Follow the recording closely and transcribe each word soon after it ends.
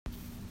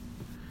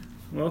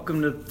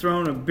Welcome to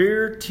Throne of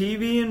Beer,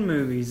 TV, and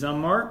Movies. I'm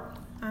Mark.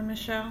 I'm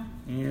Michelle.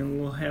 And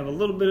we'll have a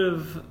little bit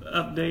of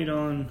update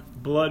on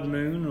Blood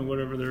Moon, or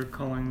whatever they're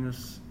calling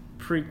this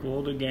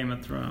prequel to Game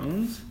of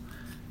Thrones.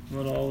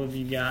 What all have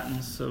you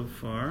gotten so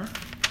far?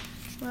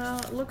 Well,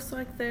 it looks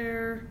like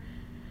they're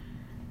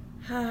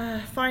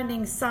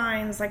finding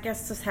signs. I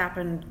guess this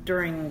happened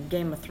during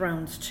Game of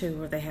Thrones too,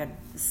 where they had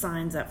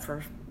signs up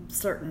for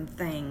certain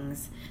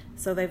things.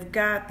 So they've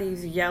got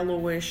these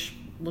yellowish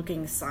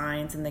looking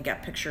signs, and they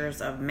got pictures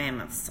of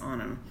mammoths on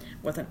them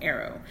with an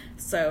arrow.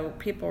 So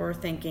people are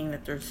thinking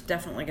that there's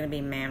definitely going to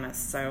be mammoths.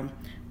 So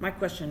my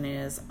question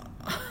is,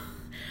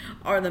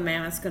 are the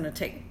mammoths going to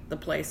take the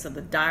place of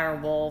the dire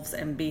wolves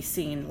and be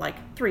seen like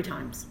 3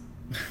 times?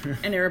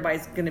 And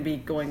everybody's going to be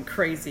going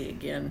crazy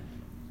again.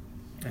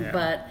 Yeah.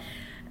 But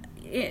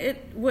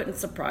it wouldn't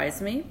surprise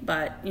me,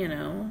 but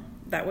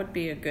that would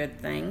be a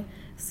good thing.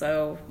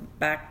 So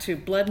back to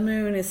Blood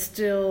Moon is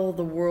still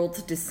the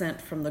world's descent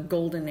from the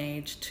golden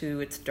age to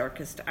its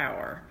darkest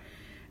hour.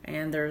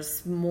 And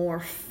there's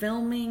more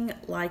filming,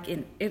 like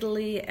in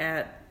Italy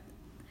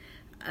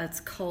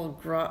it's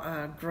called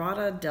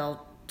Grotta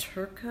del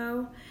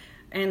Turco.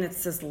 And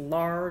it's this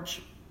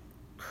large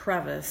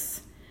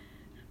crevice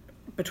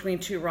between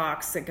 2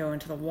 rocks that go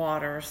into the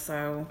water.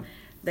 So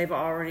they've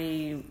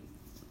already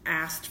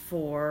asked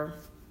for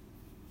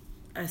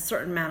a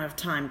certain amount of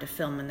time to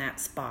film in that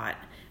spot.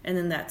 And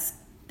then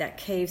that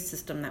cave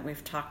system that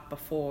we've talked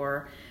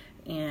before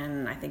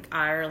in, I think,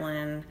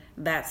 Ireland,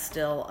 that's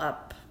still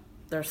up.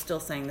 They're still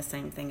saying the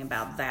same thing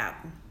about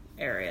that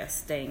area,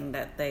 saying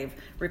that they've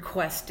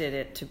requested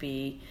it to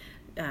be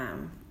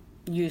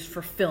used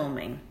for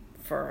filming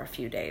for a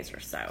few days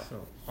or so.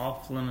 So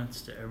off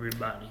limits to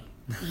everybody.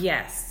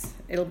 Yes,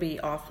 it'll be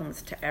off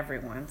limits to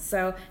everyone.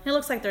 So it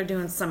looks like they're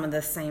doing some of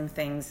the same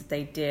things that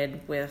they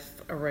did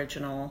with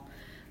original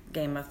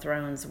Game of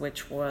Thrones,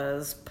 which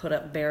was put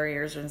up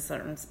barriers in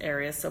certain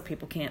areas so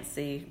people can't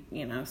see,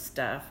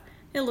 stuff.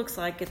 It looks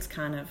like it's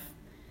kind of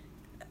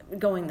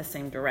going the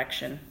same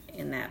direction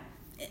in that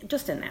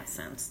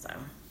sense,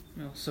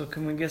 though. So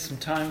can we get some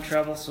time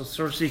travel so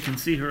Cersei can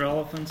see her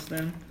elephants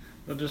then?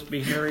 They'll just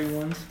be hairy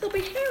ones? They'll be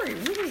hairy,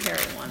 really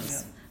hairy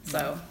ones. Yeah.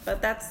 So,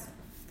 but that's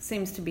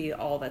seems to be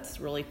all that's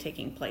really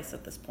taking place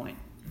at this point.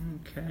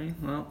 Okay,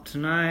 well,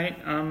 tonight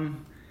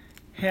I'm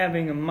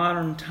having a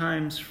Modern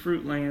Times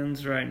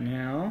Fruitlands right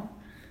now,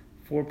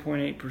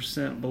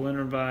 4.8%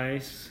 Berliner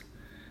Weiss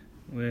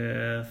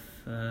with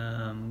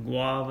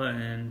guava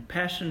and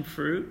passion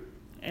fruit.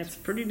 It's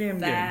pretty damn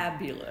good.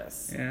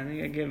 Fabulous. Yeah, I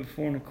think I gave it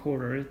 4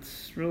 1/4.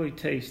 It's really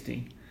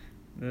tasty.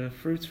 The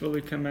fruits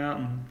really come out,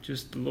 and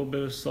just a little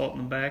bit of salt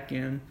in the back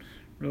end.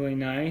 Really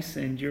nice.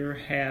 And you're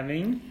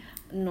having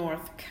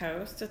North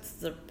Coast. It's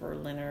the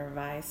Berliner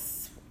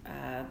Weiss,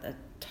 the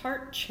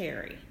tart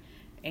cherry.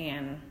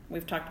 And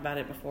we've talked about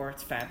it before.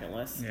 It's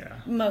fabulous. Yeah.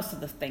 Most of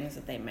the things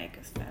that they make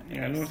is fabulous.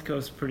 Yeah, North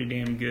Coast is pretty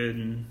damn good.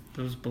 And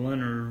those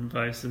Berliner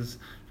Weisses,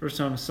 first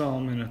time I saw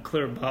them in a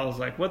clear bottle, I was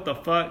like, what the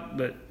fuck?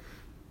 But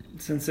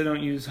since they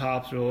don't use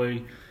hops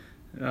really,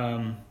 they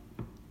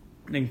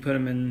can put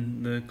them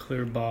in the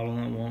clear bottle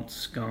and it won't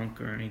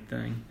skunk or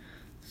anything.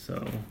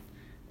 So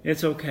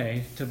it's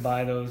okay to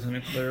buy those in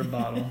a clear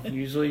bottle.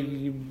 Usually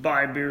you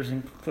buy beers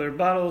in clear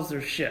bottles,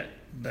 they're shit.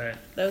 But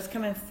those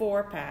come in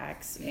 4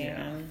 packs,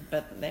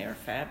 but they are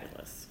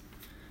fabulous.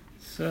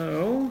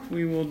 So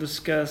we will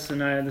discuss the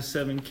Night of the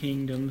Seven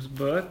Kingdoms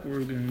book.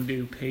 We're going to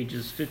do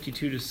pages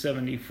 52 to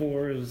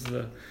 74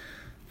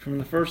 from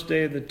the first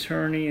day of the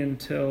tourney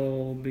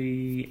until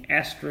the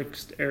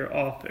asterisked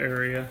off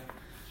area,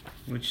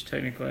 which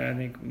technically I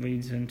think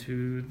leads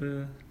into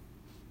the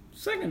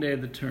second day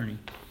of the tourney.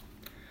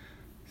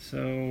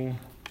 So,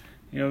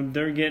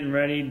 they're getting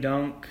ready.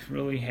 Dunk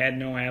really had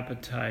no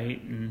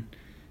appetite,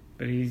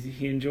 but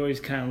he enjoys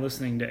kind of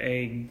listening to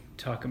Egg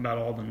talk about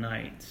all the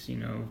knights,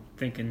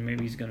 thinking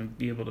maybe he's going to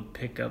be able to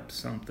pick up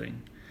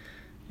something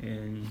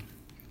and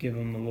give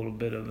him a little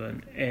bit of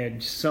an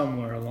edge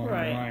somewhere along the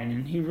line.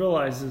 And he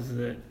realizes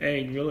that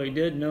Egg really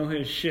did know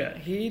his shit.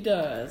 He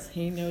does.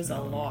 He knows a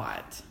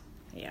lot.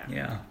 Yeah.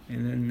 Yeah.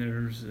 And then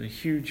there's a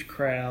huge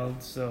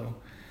crowd, so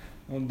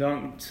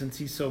Dunk, since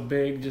he's so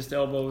big, just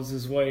elbows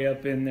his way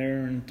up in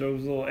there and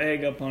throws a little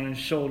Egg up on his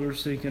shoulder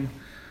so he can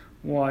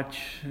watch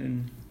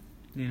and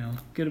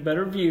get a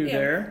better view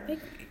there.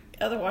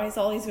 Otherwise,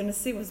 all he's going to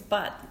see was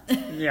butt.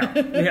 yeah,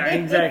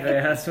 exactly.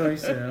 That's what he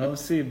said. I'll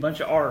see a bunch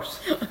of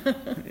arse.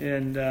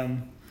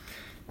 And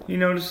he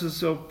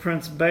notices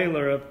Prince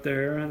Baelor up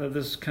there. That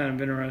this is kind of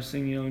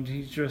interesting.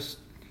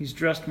 He's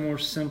dressed more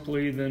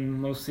simply than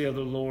most of the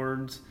other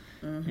lords.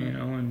 Mm-hmm.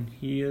 And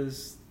he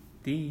is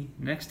the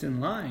next in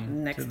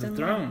line to the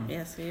throne.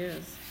 Yes, he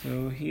is.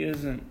 So he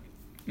isn't,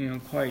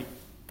 quite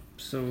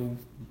so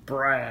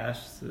brash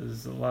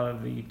as a lot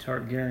of the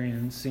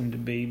Targaryens seem to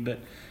be, but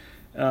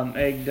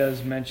Egg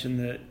does mention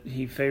that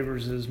he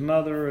favors his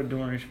mother, a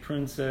Dornish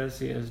princess.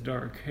 He has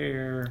dark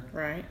hair.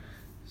 Right.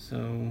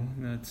 So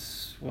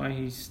that's why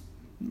he's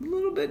a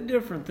little bit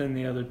different than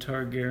the other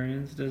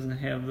Targaryens. Doesn't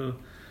have the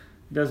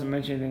doesn't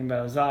mention anything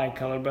about his eye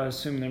color, but I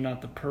assume they're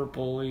not the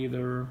purple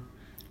either,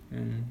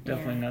 and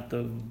definitely not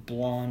the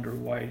blonde or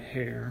white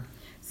hair.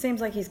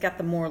 Seems like he's got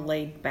the more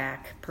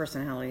laid-back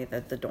personality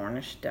that the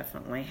Dornish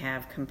definitely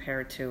have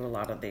compared to a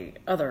lot of the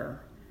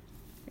other,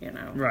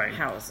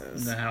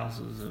 houses. The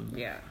houses of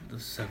the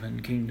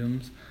Seven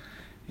Kingdoms.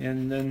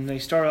 And then they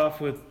start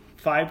off with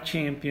 5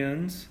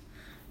 champions.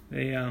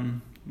 They,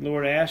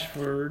 Lord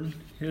Ashford,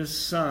 his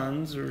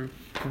sons are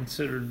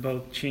considered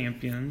both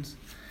champions.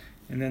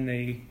 And then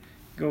they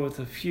go with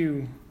a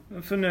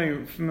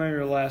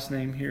familiar last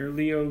name here,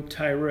 Leo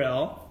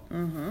Tyrell,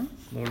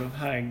 Lord of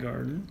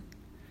Highgarden.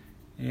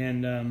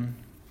 And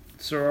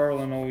Sir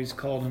Arlen always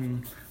called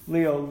him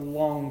Leo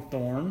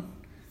Longthorn,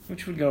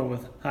 which would go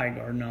with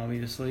Highgarden,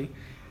 obviously.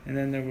 And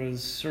then there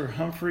was Sir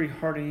Humphrey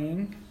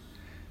Hardying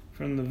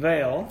from the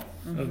Vale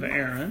of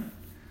Arryn.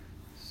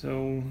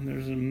 So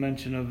there's a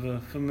mention of a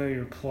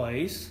familiar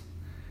place.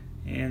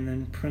 And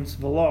then Prince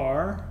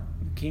Valar,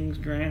 the king's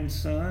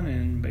grandson,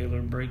 and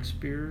Baelor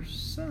Breakspear's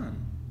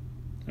son.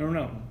 Or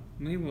no,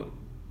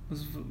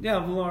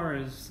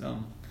 Valar is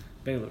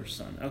Baelor's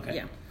son. Okay.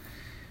 Yeah.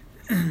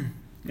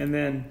 And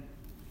then,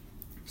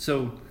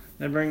 so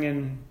they bring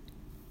in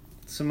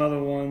some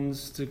other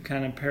ones to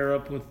kind of pair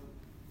up with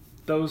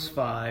those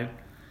 5,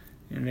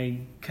 and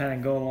they kind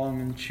of go along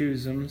and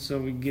choose them. So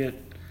we get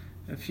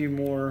a few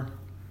more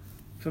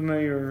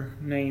familiar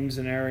names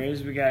and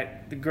areas. We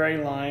got the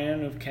Grey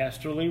Lion of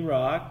Casterly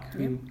Rock,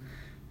 who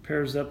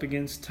pairs up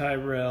against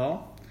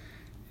Tyrell.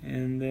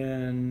 And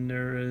then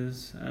there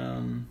is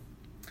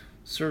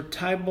Sir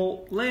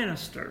Tybalt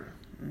Lannister,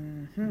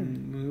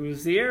 who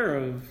is the heir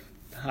of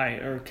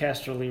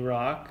Casterly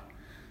Rock.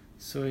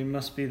 So he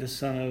must be the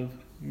son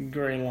of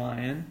Grey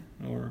Lion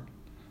or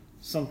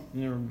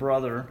something, or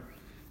brother.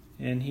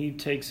 And he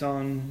takes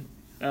on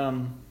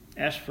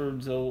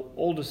Ashford's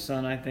oldest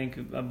son, I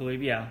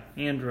believe,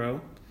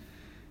 Andro.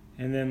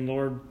 And then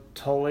Lord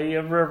Tully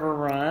of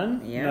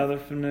Riverrun, another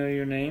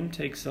familiar name,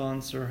 takes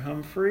on Sir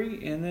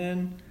Humphrey. And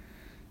then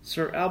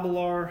Sir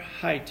Abelar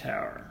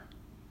Hightower,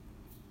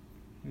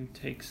 who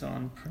takes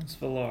on Prince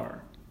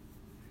Valar.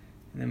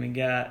 And then we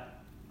got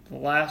the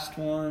last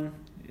one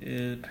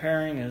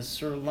pairing is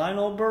Sir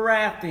Lionel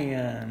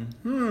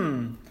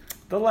Baratheon,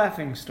 the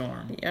Laughing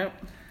Storm.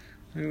 Yep.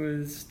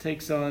 Who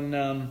takes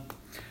on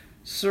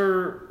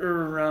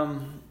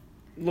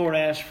Lord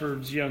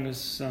Ashford's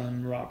youngest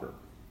son, Robert.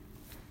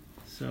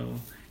 So,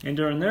 and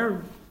during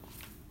their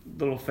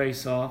little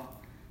face-off,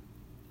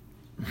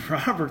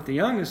 Robert, the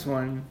youngest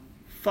one,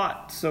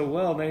 fought so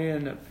well they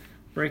ended up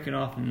breaking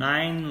off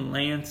 9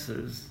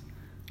 lances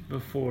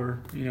before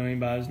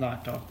anybody was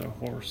knocked off their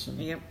horse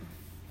and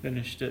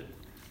finished it.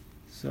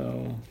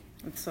 So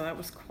that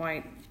was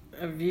quite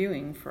a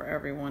viewing for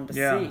everyone to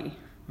see.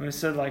 Well, I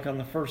said on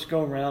the first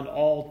go round,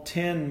 all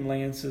 10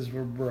 lances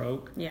were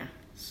broke. Yeah.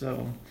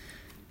 So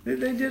they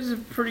did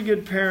some pretty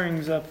good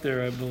pairings up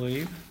there, I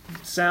believe.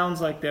 It sounds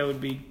like that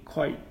would be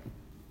quite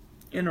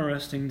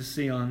interesting to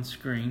see on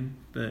screen,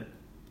 but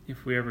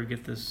if we ever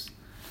get this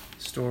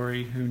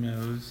story, who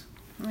knows?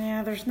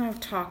 Yeah, there's no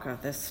talk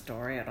of this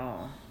story at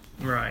all.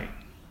 Right.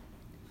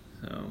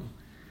 So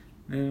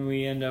then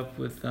we end up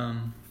with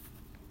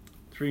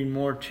 3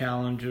 more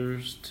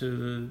challengers to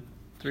the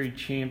 3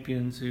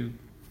 champions who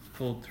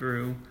pulled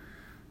through.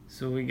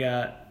 So we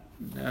got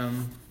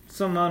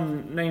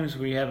some names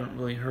we haven't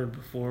really heard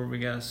before. We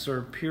got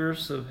Sir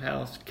Pierce of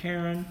House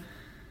Cairn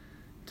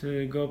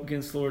to go up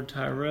against Lord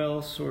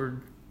Tyrell, Sir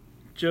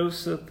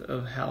Joseph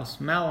of House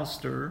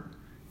Mallister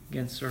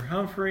against Sir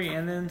Humphrey,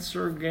 and then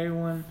Sir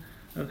Gawain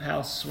of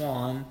House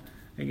Swan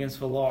against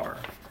Valar.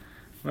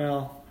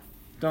 Well,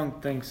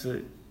 Dunk thinks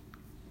that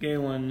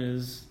Gawain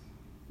is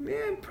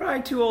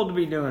probably too old to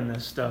be doing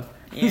this stuff.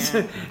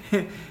 Yeah.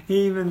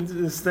 He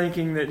even is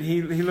thinking that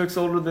he looks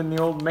older than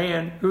the old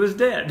man who is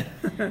dead.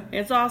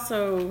 It's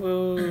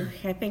also,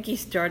 I think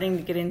he's starting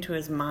to get into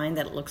his mind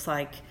that it looks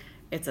like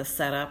it's a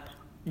setup.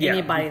 Yeah.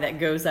 Anybody that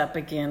goes up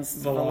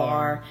against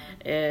Valar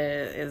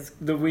is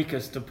the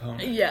weakest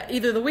opponent. Yeah,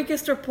 either the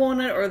weakest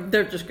opponent or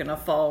they're just going to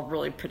fall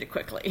really pretty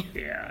quickly.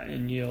 Yeah,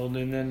 and yield.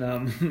 And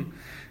then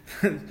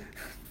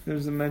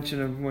there's a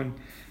mention of when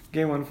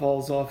Gawain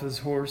falls off his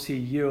horse, he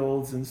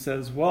yields and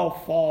says, "Well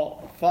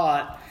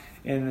fought."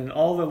 And then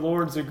all the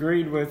lords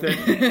agreed with it.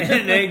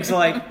 And Egg's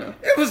like,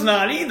 "It was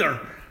not either."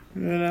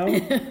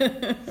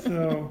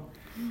 So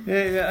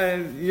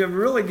you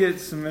really get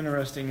some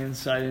interesting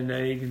insight into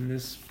Egg in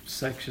this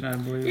section, I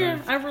believe.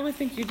 Yeah, I really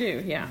think you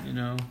do, yeah.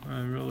 I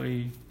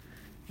really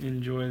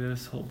enjoy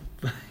this whole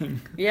thing.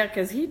 Yeah,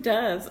 because he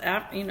does,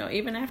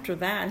 even after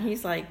that,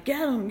 he's like,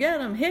 get him,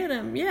 hit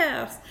him,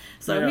 yes.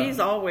 So he's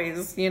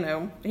always,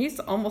 he's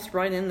almost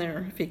right in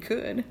there if he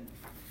could.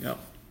 Yep.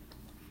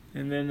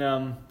 And then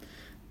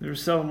there were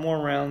several more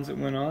rounds that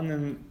went on,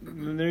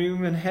 and they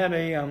even had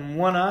a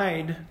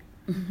one-eyed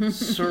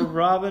Sir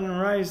Robin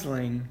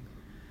Riesling,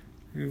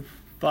 who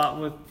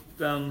fought with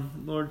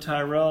Lord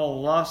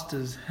Tyrell, lost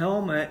his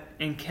helmet,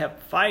 and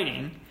kept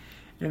fighting.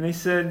 And they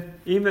said,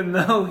 even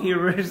though he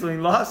originally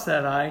lost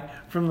that eye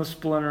from the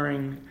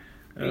splintering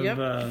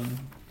of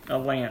a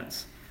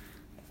lance.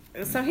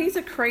 So he's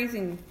a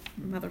crazy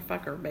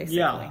motherfucker, basically.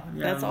 Yeah,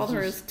 That's all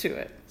there is to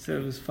it. So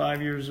it was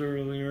 5 years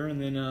earlier,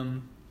 and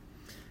then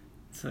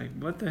it's like,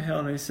 what the hell?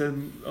 And they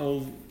said,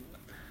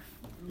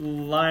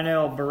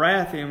 Lionel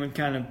Baratheon would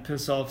kind of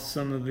piss off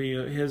some of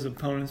his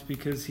opponents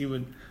because he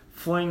would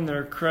fling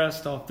their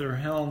crest off their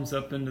helms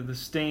up into the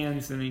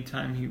stands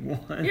anytime he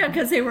won. Yeah,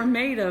 because they were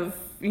made of,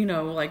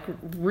 like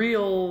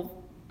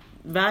real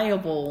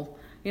valuable,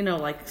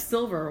 like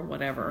silver or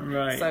whatever.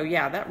 Right. So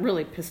yeah, that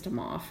really pissed him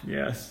off.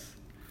 Yes.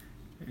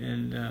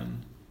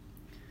 And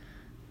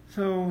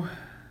so,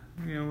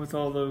 with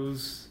all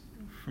those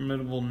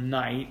formidable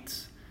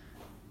knights,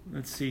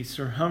 let's see,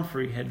 Sir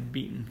Humphrey had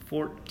beaten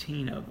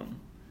 14 of them.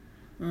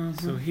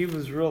 Mm-hmm. So he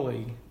was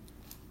really,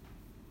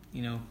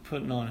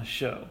 putting on a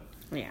show.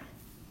 Yeah.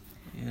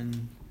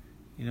 And,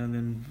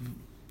 then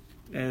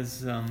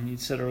as you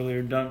said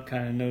earlier, Dunk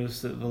kind of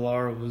noticed that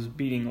Valara was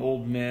beating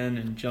old men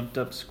and jumped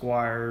up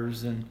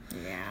squires. And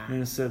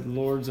then it said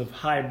lords of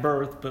high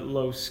birth but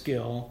low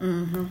skill.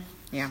 Mm-hmm.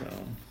 Yeah. So,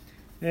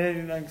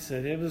 and like I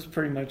said, it was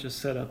pretty much a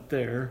setup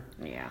there.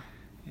 Yeah.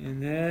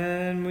 And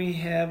then we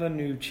have a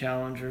new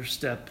challenger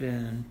step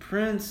in.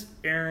 Prince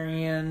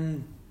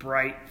Aerion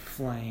Bright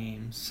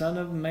Flame, son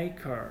of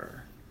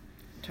Maekar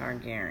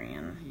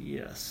Targaryen.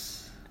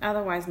 Yes.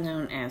 Otherwise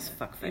known as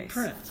Fuckface. A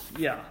prince,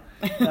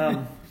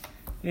 yeah.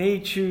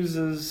 He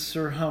chooses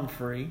Sir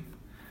Humphrey.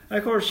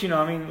 Of course,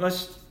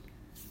 let's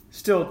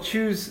still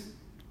choose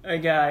a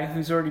guy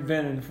who's already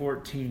been in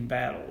 14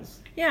 battles.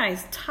 Yeah,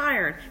 he's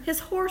tired. His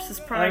horse is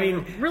probably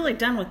really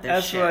done with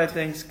this shit. That's what I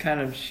think's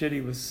kind of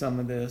shitty with some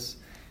of this.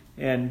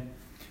 And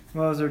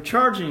as they're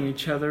charging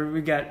each other,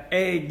 we got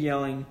Egg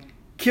yelling,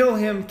 "Kill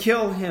him,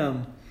 kill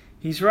him.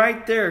 He's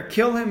right there.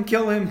 Kill him,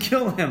 kill him,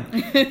 kill him."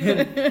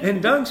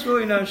 and Dunk's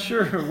really not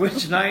sure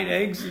which knight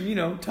Egg's,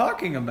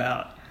 talking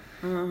about.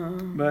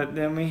 But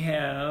then we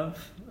have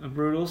a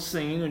brutal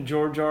scene, a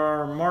George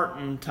R.R.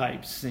 Martin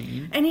type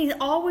scene. And he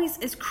always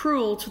is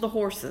cruel to the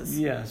horses.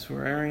 Yes,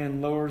 where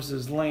Aerion lowers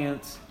his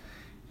lance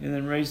and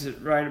then raises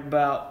it right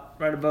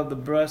above the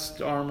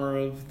breast armor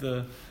of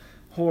the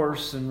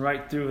horse and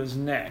right through his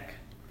neck,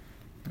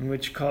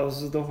 which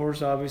causes the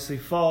horse obviously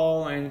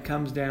fall and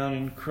comes down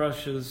and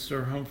crushes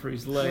Sir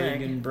Humphrey's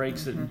leg and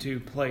breaks it in two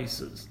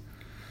places.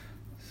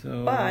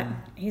 So, but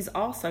he's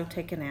also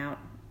taken out,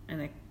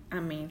 and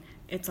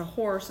it's a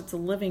horse, it's a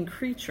living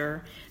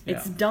creature,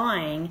 it's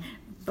dying,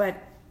 but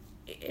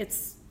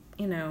it's,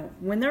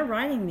 when they're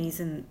riding these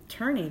in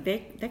tourney,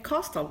 they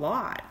cost a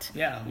lot.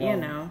 Yeah,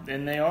 well,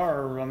 and they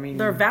are,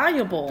 they're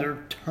valuable.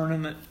 They're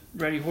tournament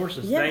ready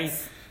horses.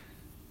 Yes.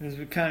 As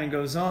it kind of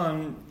goes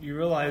on, you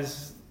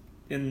realize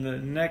in the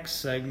next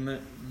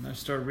segment, I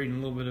started reading a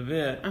little bit of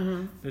it,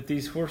 that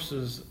these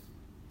horses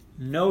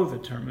know the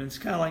tournament. It's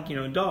kind of like,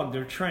 a dog.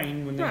 They're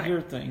trained when they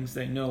hear things,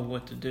 they know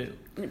what to do.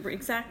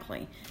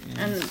 Exactly.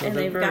 And so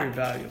they're very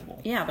valuable.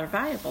 Yeah, they're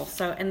valuable.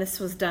 So, and this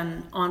was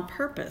done on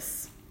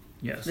purpose.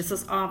 Yes. This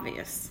is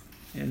obvious.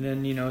 And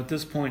then, at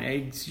this point,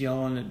 Egg's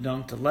yelling at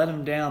Dunk to let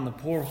him down, the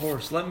poor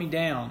horse, let me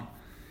down.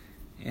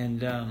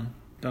 And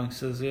Dunk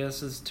says,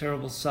 yes, it's a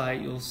terrible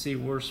sight. You'll see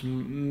worse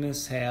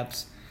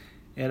mishaps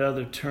at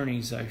other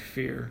tourneys, I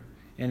fear.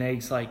 And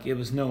Egg's like, it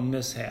was no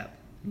mishap.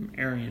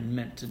 Aerion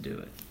meant to do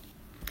it.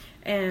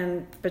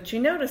 But you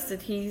notice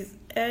that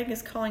Egg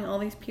is calling all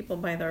these people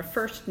by their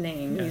first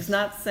name. Yes. He's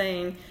not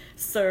saying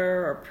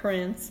sir or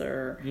prince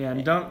or... Yeah,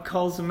 and Dunk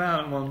calls him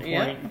out at one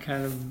point,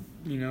 kind of,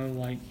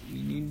 like,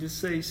 you need to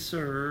say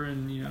sir,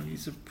 and,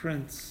 he's a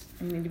prince.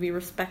 You need to be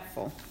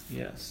respectful.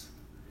 Yes.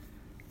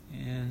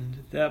 And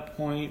at that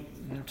point,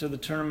 after the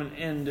tournament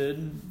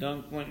ended,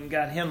 Dunk went and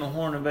got him a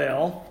horn of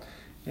ale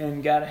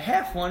and got a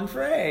half one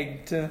for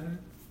Egg to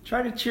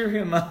try to cheer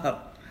him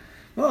up.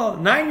 Well,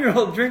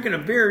 9-year-old drinking a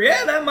beer,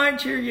 that might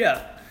cheer you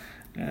up.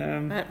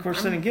 Of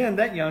course, then again,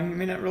 that young, you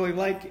may not really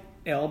like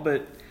ale,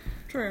 but...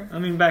 True.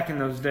 Back in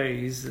those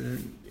days,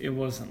 it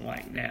wasn't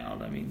like now.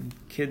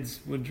 Kids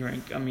would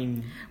drink.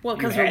 Well,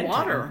 because their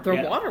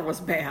water was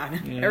bad.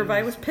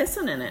 Everybody was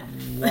pissing in it.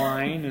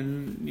 Wine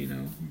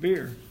and,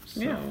 beer.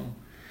 So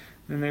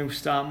then they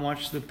stopped and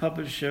watched the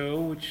puppet show,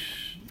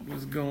 which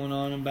was going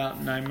on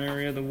about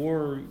Nymeria, the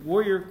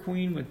warrior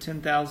queen with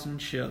 10,000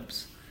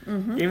 ships.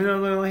 Mm-hmm. Even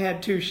though they only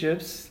had 2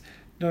 ships,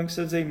 Dunk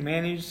says they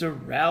managed a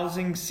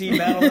rousing sea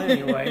battle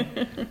anyway.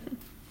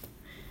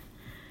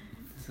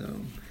 So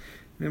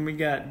then we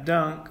got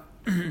Dunk.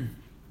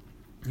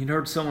 He'd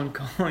heard someone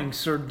calling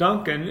Sir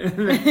Duncan,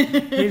 and he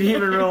didn't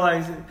even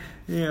realize,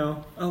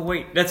 oh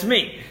wait, that's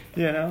me,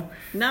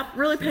 Not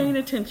really paying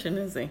attention,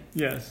 is he?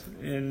 Yes,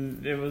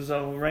 and it was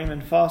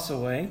Raymond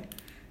Fossaway,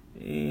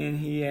 and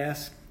he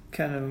asked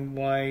kind of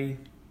why,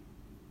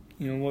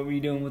 what were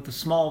you doing with the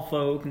small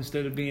folk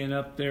instead of being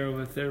up there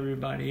with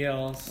everybody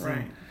else?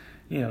 Right.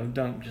 And,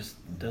 Dunk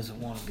just doesn't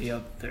want to be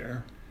up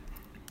there.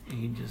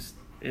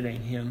 It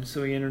ain't him.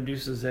 So he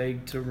introduces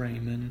Egg to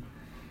Raymond,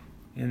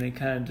 and they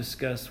kind of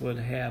discuss what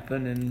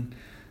happened.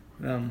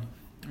 And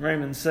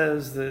Raymond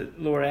says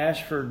that Lord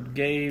Ashford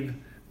gave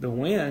the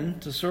win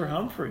to Sir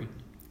Humphrey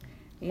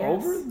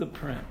over the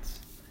prince.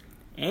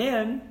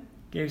 and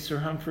gave Sir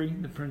Humphrey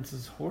the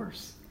prince's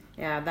horse.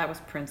 Yeah, that was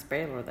Prince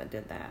Baylor that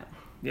did that.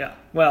 Yeah.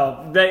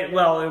 Well, it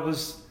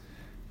was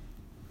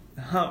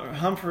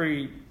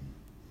Humphrey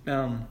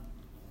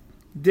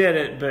did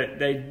it, but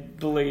they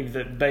believe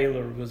that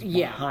Baylor was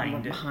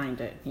behind it.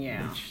 Behind it,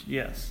 yeah. Which,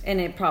 yes. And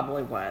it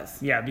probably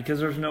was. Yeah, because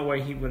there's no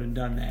way he would have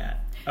done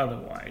that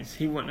otherwise.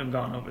 He wouldn't have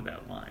gone over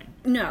that line.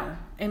 No,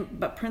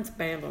 but Prince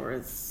Baylor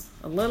is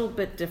a little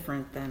bit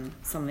different than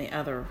some of the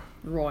other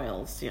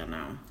royals, you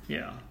know.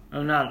 Yeah.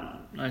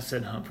 I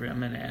said Humphrey, I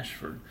meant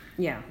Ashford.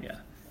 Yeah. Yeah.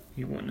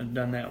 He wouldn't have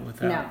done that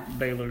without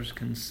Baylor's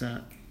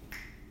consent.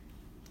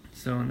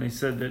 So, and they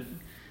said that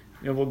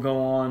it will go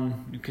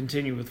on,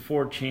 continue with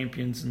 4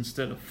 champions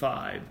instead of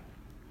 5.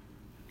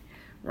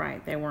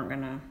 Right. They weren't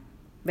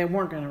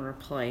gonna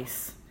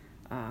replace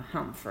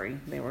Humphrey.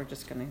 They were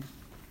just gonna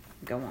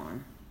go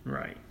on.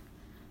 Right.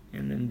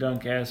 And then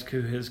Dunk asked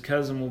who his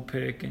cousin will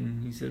pick,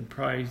 and he said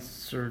probably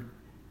Sir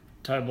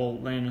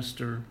Tybalt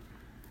Lannister.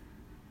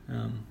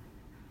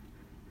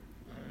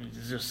 It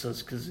just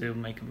says because it'll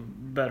make him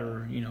a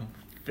better,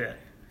 fit.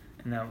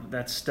 And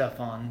that's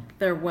Stefan.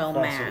 They're well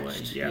Fossilway.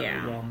 matched. Yeah,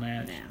 they're well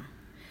matched. Yeah.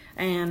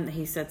 And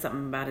he said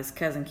something about his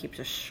cousin keeps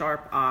a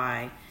sharp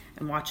eye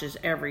and watches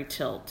every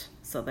tilt,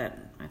 so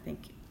that I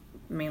think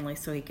mainly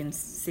so he can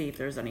see if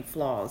there's any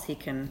flaws he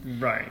can,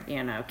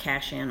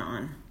 cash in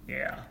on.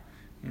 Yeah.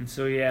 And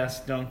so he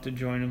asked Dunk to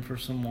join him for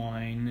some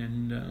wine,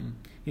 and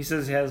he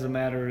says he has a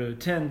matter to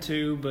attend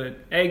to, but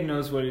Egg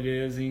knows what it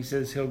is, and he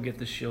says he'll get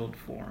the shield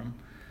for him.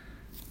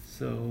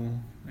 So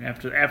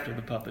after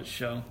the puppet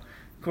show,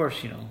 of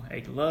course,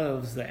 Egg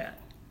loves that.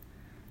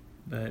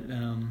 But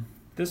at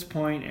this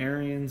point,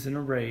 Arian's in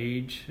a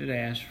rage at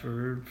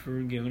Ashford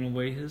for giving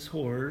away his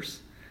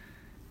horse,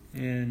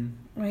 and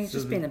he's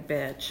just being a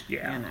bitch,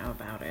 yeah,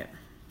 about it.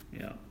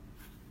 Yeah.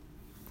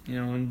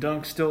 And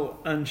Dunk's still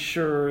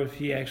unsure if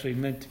he actually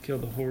meant to kill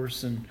the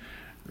horse, and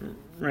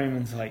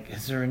Raymond's like,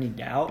 is there any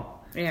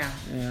doubt? Yeah.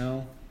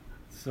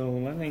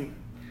 So I think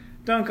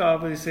Dunk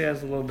obviously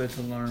has a little bit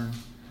to learn.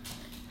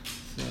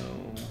 So.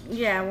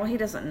 Yeah, well, he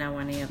doesn't know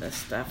any of this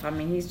stuff. I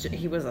mean,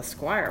 he was a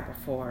squire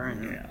before,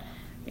 and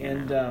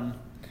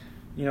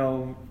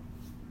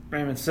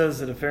Raymond says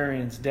that if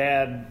Arian's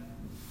dad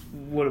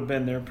would have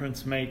been there,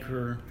 Prince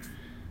Maker,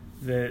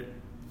 that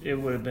it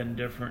would have been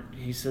different.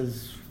 He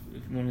says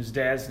when his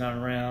dad's not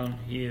around,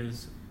 he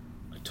is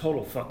a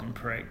total fucking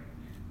prick.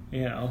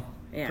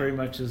 Pretty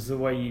much is the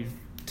way you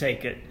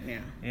take it.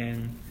 Yeah.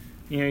 And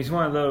he's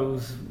one of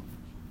those.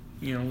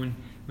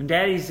 When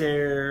Daddy's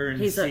there and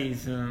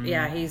sees him,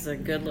 he's a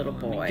good little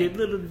boy, good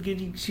little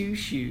goody two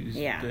shoes.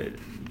 Yeah.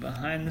 But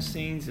behind the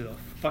scenes, he's a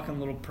fucking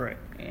little prick.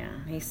 Yeah.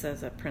 He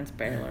says that Prince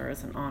Baylor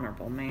is an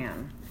honorable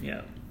man.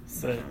 Yeah.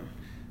 So.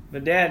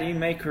 But Daddy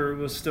Maker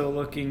was still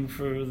looking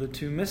for the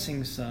 2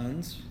 missing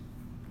sons,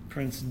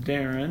 Prince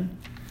Darren,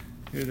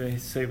 who they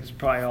say was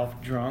probably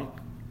off drunk,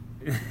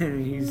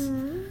 and he's,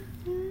 and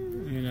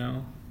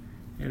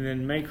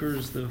then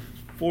Maker's the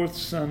 4th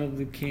son of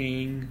the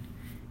king,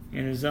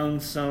 and his own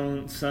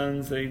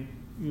sons they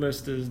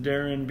list as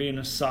Darren being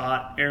a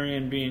sot,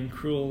 Arian being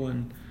cruel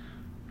and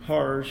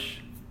harsh,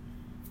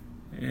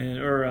 and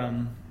it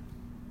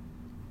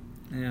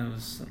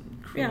was something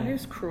cruel. Yeah, he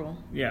was cruel.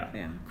 Yeah.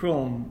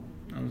 Cruel and,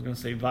 I was going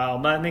to say vile,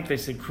 but I think they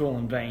said cruel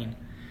and vain.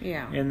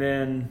 Yeah. And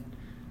then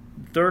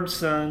 3rd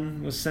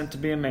son was sent to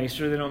be a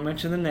maester. They don't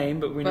mention the name,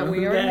 but we know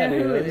who that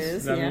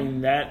is. I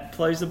mean, that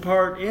plays a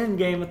part in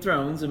Game of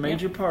Thrones, a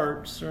major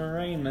part, Sir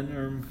Aemon,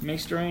 or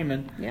Maester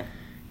Aemon. Yeah.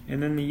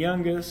 And then the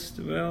youngest,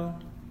 well,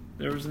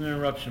 there was an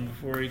interruption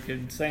before he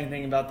could say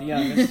anything about the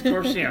youngest. Of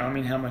course,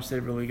 how much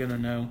they're really going to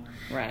know.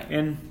 Right.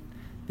 And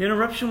the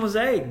interruption was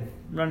Egg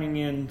running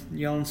in,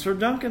 yelling, Sir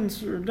Duncan,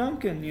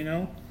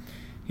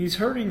 he's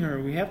hurting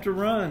her. We have to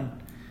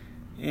run.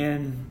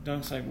 And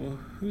Dunk's like, well,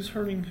 who's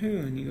hurting who?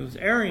 And he goes,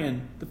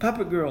 Arian, the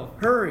puppet girl,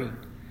 hurry.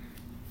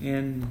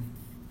 And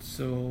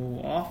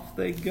so off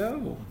they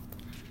go.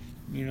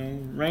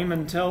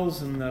 Raymond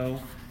tells him, though,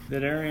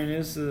 that Arian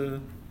is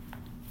a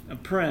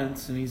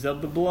prince and he's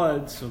of the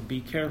blood, so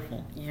be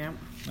careful. Yeah.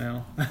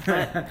 Well,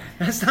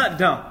 that's not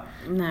dumb.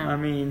 No. I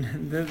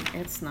mean,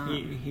 it's not.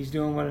 He's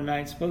doing what a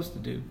knight's supposed to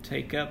do.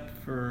 Take up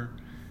for,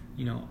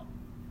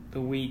 the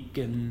weak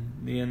and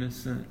the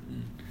innocent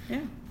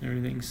and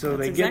everything. So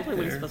that's they exactly get there.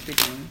 What he's supposed to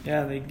be doing.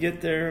 Yeah, they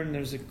get there and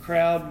there's a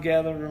crowd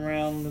gathered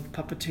around the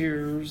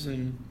puppeteers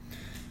and,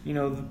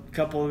 the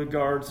couple of the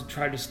guards that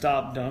try to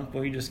stop Dunk.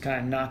 Well, he just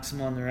kind of knocks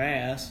them on their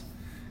ass.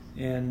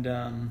 And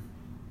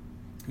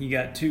you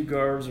got 2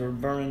 guards who are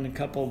burning a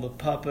couple of the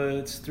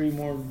puppets, 3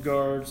 more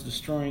guards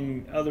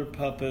destroying other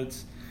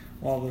puppets,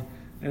 while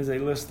as they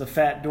list the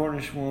fat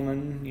Dornish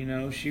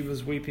woman, she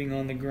was weeping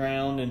on the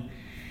ground. And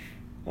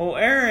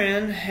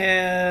Arian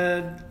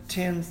had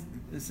 10.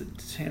 Is it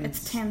 10?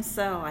 It's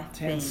Tancel, I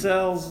think.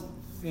 Tancel's,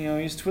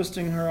 he's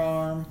twisting her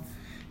arm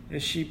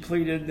as she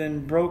pleaded,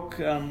 then broke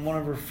one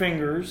of her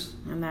fingers,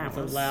 and that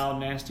with was a loud,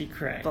 nasty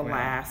crack.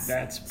 Last.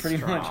 That's pretty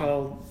straw. much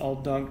all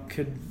Dunk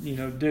could,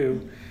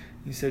 do.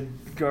 He said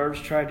guards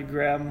tried to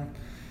grab him,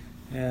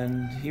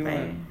 and he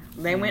went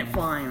They went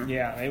flying.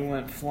 Yeah, they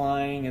went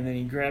flying, and then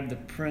he grabbed the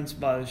prince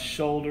by the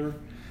shoulder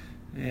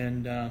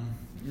and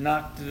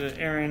knocked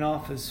Arion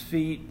off his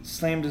feet,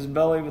 slammed his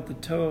belly with the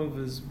toe of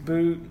his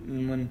boot,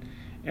 and when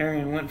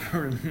Arion went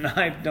for a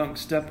knife, Dunk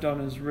stepped on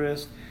his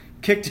wrist,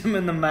 kicked him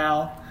in the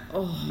mouth,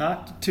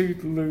 knocked a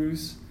tooth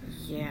loose.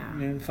 Yeah.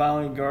 And then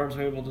finally guards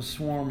were able to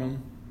swarm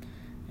him.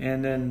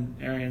 And then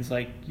Arion's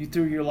like, "You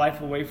threw your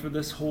life away for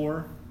this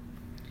whore?"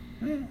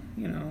 You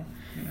know.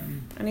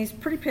 And he's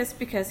pretty pissed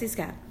because he's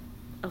got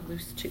a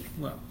loose tooth.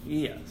 Well,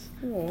 yes.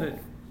 Oh. But,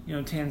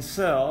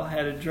 Tansel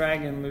had a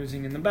dragon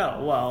losing in the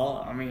battle.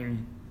 Well, I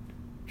mean,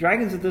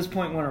 dragons at this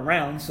point went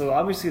around, so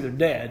obviously they're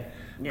dead.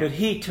 Yeah. But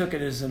he took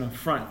it as an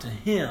affront to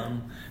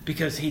him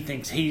because he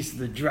thinks he's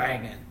the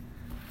dragon.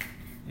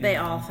 They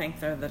all think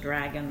they're the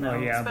dragon, though.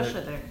 Well, yeah,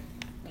 especially their...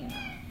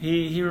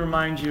 He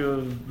reminds you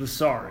of the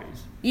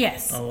Saris.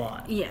 Yes. A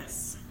lot.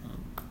 Yes.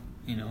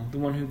 The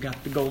one who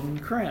got the golden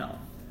crown.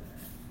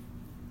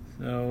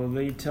 So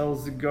he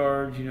tells the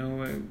guard,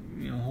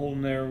 hold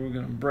him there. We're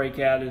going to break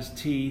out his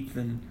teeth,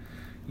 and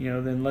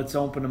then let's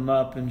open him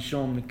up and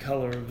show him the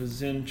color of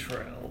his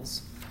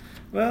entrails.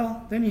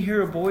 Well, then you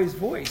hear a boy's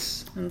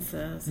voice and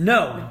says,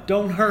 "No,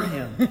 don't hurt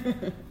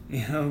him."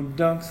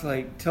 Dunk's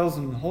like tells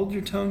him, "Hold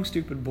your tongue,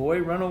 stupid boy.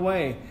 Run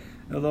away,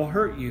 or they'll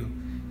hurt you."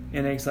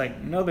 And Egg's like,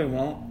 "No, they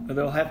won't. Or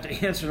they'll have to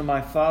answer to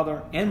my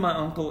father and my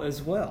uncle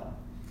as well."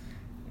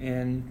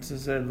 And so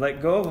said,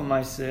 "Let go of him,"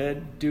 I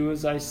said. "Do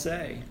as I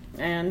say."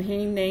 And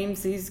he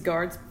names these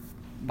guards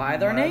by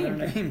their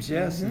names,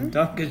 yes. Mm-hmm. And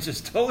Dunk is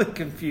just totally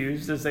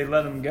confused as they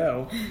let him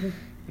go.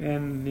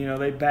 And,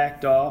 they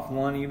backed off.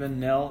 One even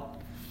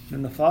knelt.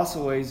 And the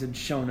Fossleways had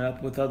shown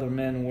up with other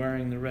men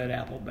wearing the red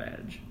apple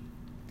badge.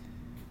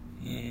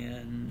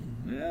 And,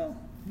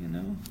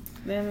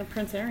 Then the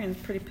Prince Arion's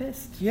pretty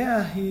pissed.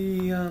 Yeah,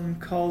 he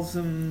calls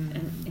him...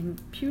 An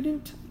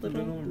impudent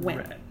little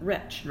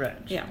wretch.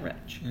 Yeah,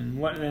 wretch.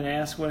 And then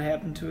asks what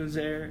happened to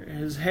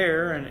his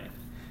hair, and...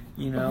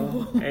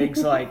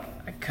 Egg's like,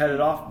 "I cut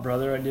it off,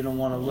 brother. I didn't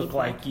want to look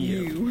like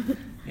you."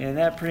 And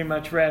that pretty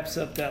much wraps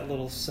up that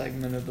little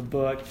segment of the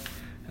book.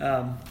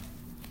 Like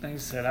I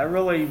said, I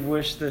really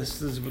wish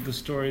this is the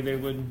story they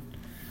would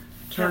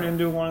turn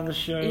into one of the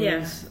shows.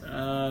 Yeah.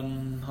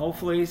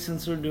 Hopefully,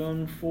 since they're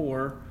doing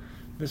 4,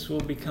 this will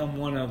become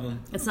one of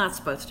them. It's not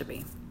supposed to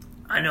be.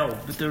 I know,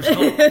 but there's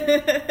hope.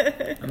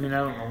 I mean, I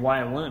don't know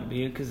why it wouldn't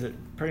be, because it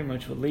pretty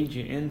much would lead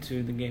you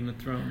into the Game of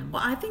Thrones.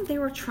 Well, I think they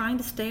were trying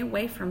to stay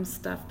away from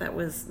stuff that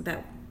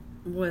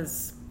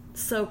was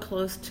so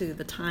close to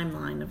the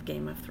timeline of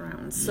Game of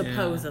Thrones,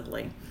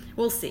 supposedly.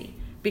 We'll see,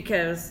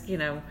 because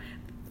I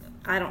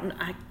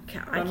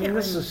mean,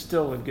 this is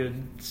still a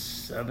good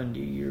 70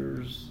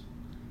 years,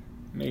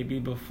 maybe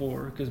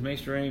before, because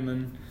Maester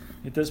Aemon,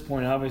 at this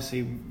point,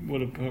 obviously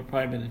would have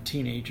probably been a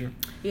teenager.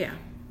 Yeah.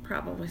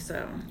 Probably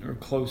so. Or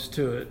close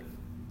to it.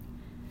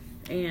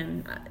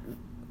 And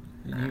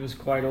he was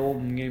quite old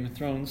in Game of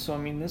Thrones. So, I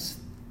mean,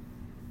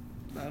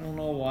 I don't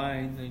know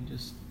why they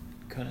just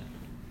couldn't.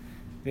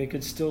 They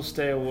could still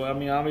stay away. I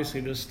mean,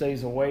 obviously this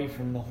stays away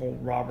from the whole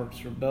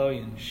Robert's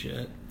Rebellion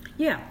shit.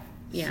 Yeah.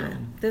 So,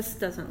 this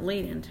doesn't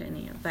lead into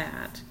any of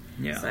that.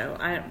 Yeah. So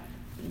I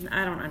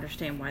don't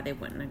understand why they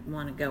wouldn't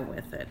want to go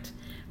with it.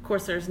 Of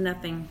course, there's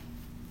nothing...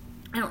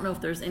 I don't know if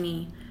there's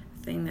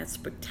anything that's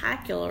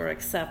spectacular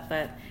except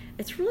that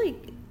it's really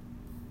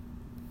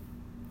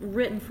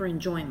written for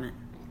enjoyment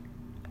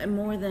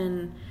more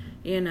than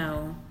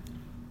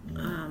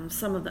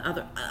some of the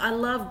other. I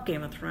love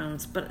Game of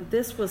Thrones, but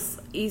this was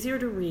easier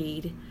to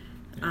read.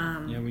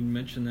 We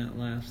mentioned that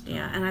last time.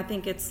 Yeah, and I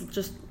think it's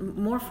just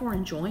more for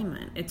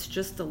enjoyment. It's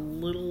just a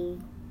little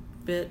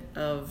bit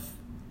of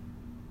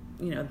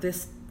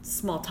this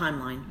small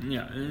timeline.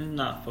 Yeah, and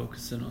not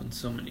focusing on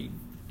so many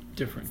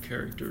different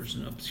characters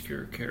and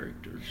obscure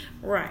characters.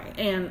 Right,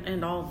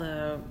 and all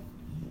the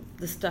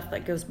stuff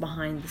that goes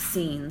behind the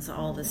scenes,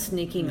 all the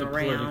sneaking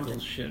around.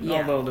 Political shit.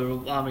 Yeah. Although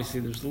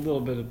there's a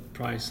little bit of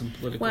probably some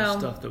political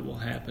stuff that will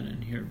happen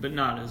in here, but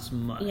not as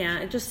much. Yeah,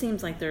 it just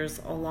seems like there's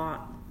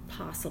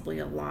possibly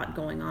a lot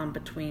going on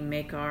between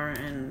Maekar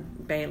and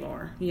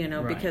Baelor,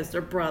 right. Because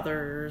they're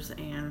brothers,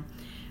 and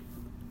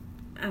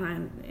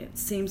it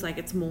seems like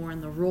it's more in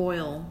the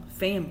royal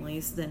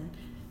families than,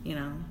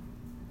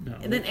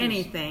 than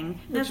anything.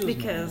 That's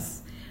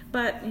because,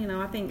 but,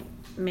 I think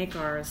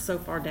Maekar is so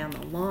far down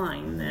the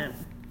line that,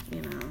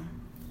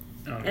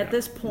 at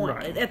this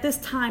point, at this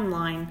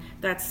timeline,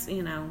 that's,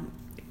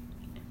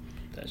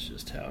 that's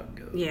just how it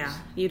goes. Yeah,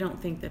 you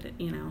don't think that,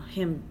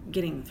 him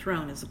getting the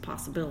throne is a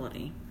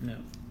possibility. No.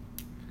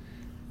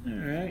 All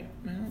right,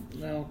 well,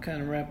 that'll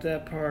kind of wrap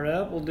that part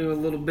up. We'll do a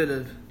little bit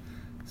of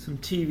some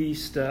TV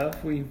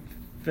stuff. We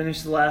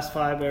finished the last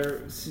 5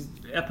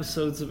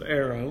 episodes of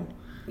Arrow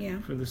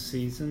for the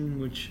season,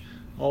 which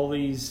all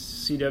these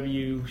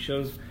CW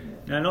shows.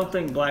 And I don't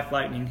think Black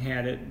Lightning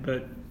had it,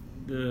 but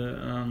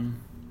the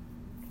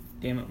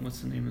damn it,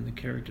 what's the name of the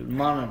character? The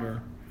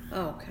Monitor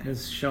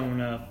has shown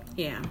up.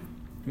 Yeah.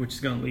 Which is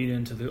going to lead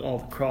into all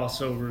the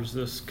crossovers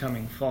this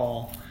coming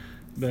fall.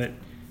 But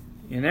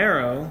in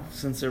Arrow,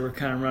 since they were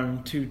kind of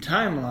running 2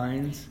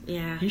 timelines,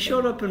 Yeah. he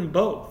showed up in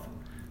both,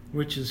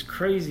 which is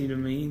crazy to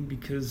me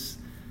because,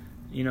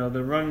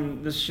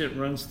 this shit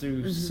runs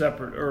through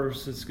separate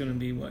Earths. It's going to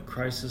be,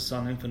 Crisis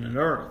on Infinite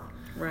Earth.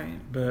 Right.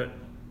 But,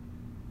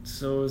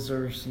 so is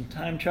there some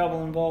time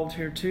travel involved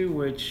here too,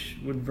 which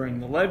would bring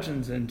the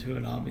Legends into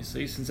it,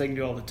 obviously, since they can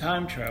do all the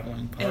time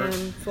traveling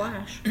parts. And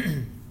Flash.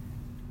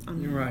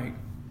 You're right.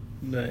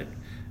 But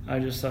I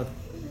just thought,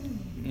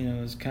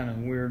 it was kind of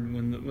weird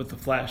with the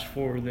Flash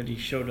Forward that he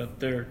showed up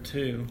there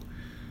too,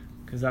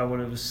 because I would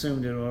have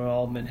assumed it would have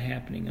all been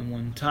happening in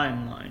one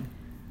timeline.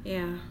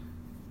 Yeah.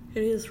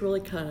 It is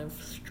really kind of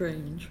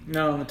strange.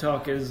 No, the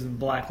talk is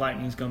Black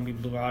Lightning's going to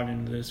be brought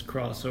into this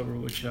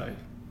crossover, which I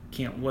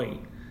can't wait.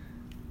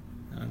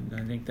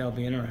 I think that'll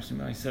be interesting.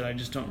 But like I said, I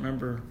just don't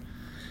remember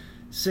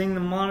seeing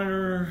the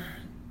Monitor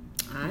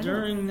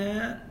during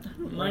that.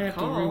 Might have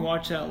to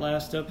rewatch that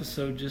last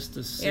episode just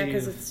to see. Yeah,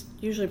 because it's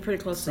usually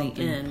pretty close to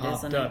the end,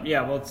 isn't it?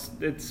 Yeah, well,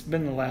 it's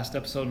been the last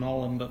episode in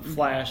all of them but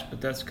Flash, but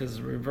that's because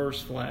the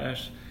Reverse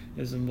Flash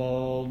is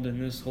involved in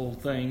this whole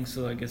thing,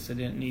 so I guess they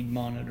didn't need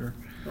Monitor.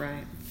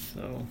 Right.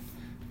 So,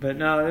 but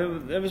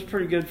no, it was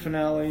pretty good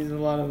finale. A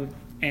lot of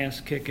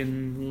ass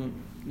kicking,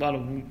 a lot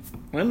of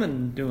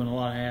women doing a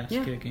lot of ass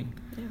kicking.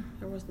 Yeah,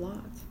 there was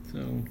lots.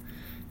 So,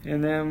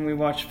 and then we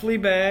watched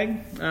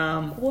Fleabag.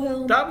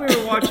 Thought we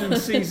were watching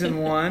season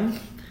 1.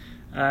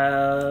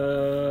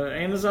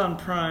 Amazon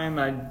Prime.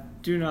 I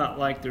do not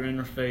like their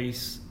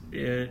interface.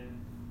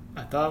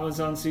 I thought it was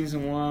on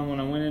season 1 when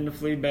I went into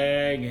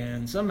Fleabag,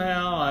 and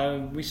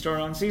somehow we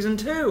started on season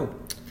 2.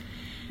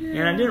 Yeah.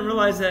 And I didn't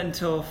realize that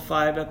until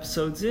 5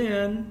 episodes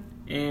in,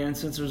 and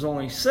since there's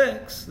only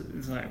 6,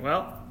 it's like,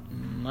 well,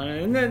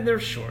 and they're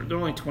short. They're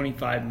only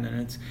 25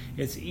 minutes.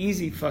 It's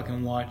easy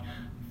fucking watch.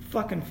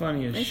 Fucking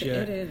funny as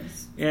shit. It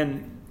is.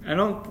 And I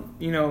don't,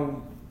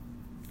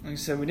 like I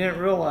said, we didn't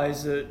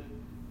realize it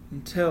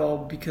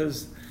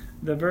because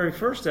the very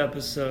first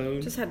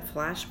episode just had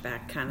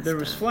flashback kind of stuff. There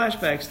was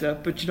flashback stuff,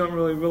 but you don't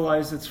really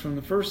realize it's from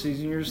the first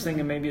season. You're just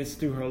thinking maybe it's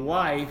through her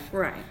life.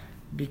 Right.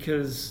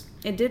 Because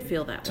it did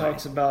feel that way.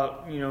 Talks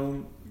about,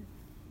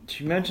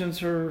 she mentions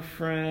her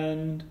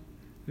friend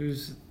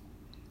who's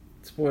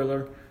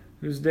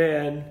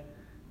dead.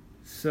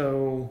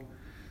 So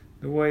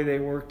the way they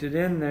worked it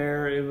in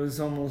there, it was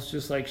almost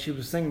just like she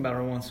was thinking about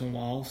her once in a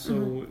while.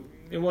 So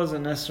it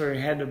wasn't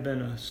necessarily had to have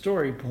been a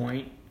story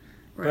point.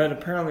 Right. But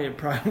apparently it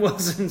probably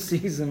was in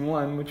season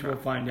 1, which we'll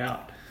find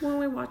out. When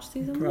we watch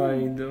season 1.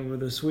 Probably over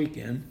this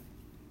weekend.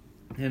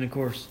 And of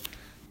course,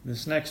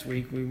 this next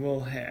week we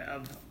will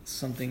have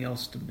something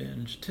else to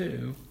binge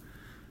too.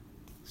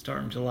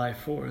 Starting July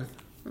 4th.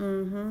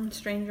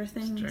 Stranger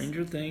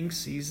Things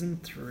season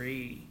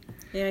 3.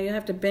 Yeah, you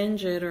have to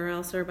binge it or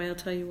else everybody will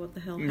tell you what the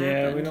hell happened.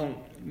 Yeah, we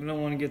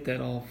don't want to get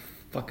that all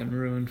fucking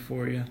ruined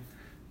for you.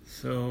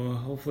 So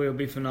hopefully it'll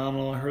be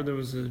phenomenal. I heard there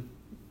was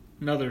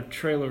another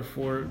trailer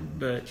for it,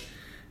 but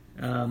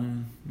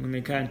when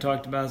they kind of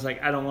talked about it, it's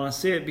like, I don't want to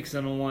see it because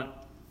I don't want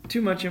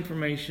too much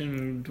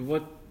information on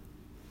what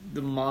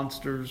the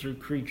monsters or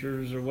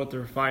creatures or what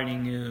they're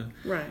fighting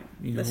right,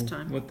 this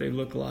time. What they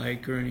look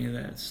like or any of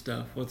that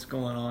stuff, what's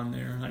going on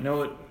there. I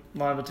know a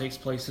lot of it takes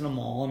place in a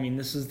mall. I mean,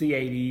 this is the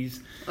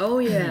 80s. Oh,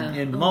 yeah.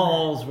 And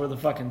malls were the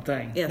fucking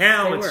thing. Yes,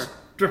 now it's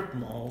strip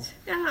malls.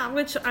 Yeah,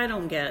 which I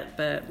don't get,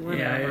 but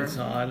whatever. Yeah, it's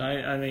odd.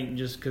 I think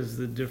just because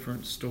the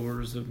different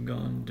stores have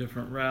gone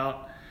different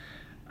route.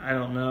 I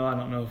don't know. I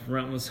don't know if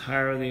rent was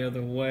higher the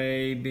other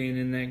way, being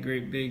in that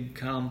great big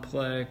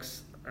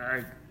complex.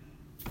 I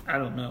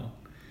don't know.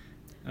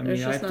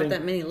 There's just not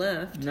that many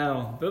left.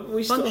 No, but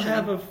we still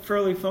have a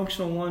fairly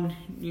functional one,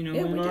 in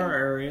our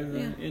area,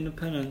 the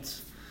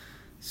Independence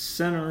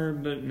Center.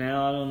 But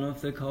now I don't know if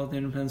they call it the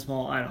Independence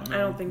Mall. I don't know. I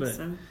don't think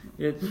so.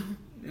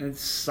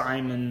 It's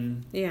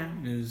Simon. Yeah,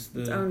 is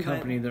the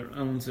company that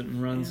owns it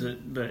and runs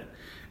it, but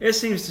it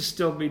seems to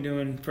still be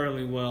doing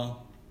fairly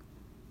well.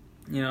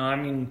 I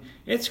mean,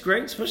 it's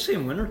great, especially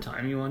in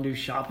wintertime. You want to do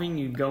shopping,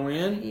 you go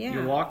in,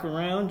 you walk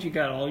around, you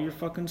got all your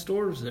fucking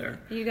stores there.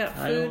 You got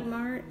Food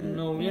Mart. I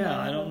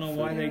don't know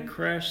why they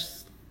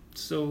crashed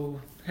so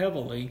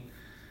heavily,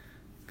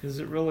 because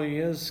it really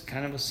is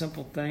kind of a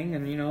simple thing.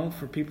 And,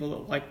 for people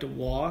that like to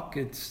walk,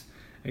 it's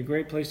a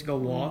great place to go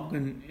walk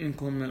in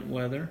inclement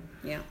weather.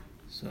 Yeah.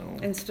 So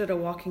instead of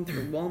walking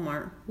through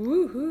Walmart.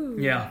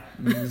 Woohoo. Yeah,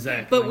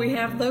 exactly. But we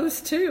have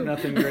those too.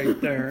 Nothing great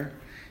there.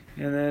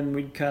 And then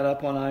we cut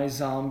up on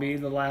iZombie.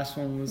 The last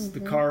one was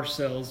The Car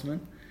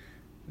Salesman.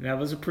 That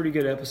was a pretty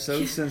good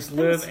episode since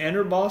Liv and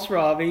her boss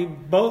Ravi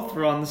both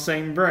were on the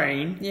same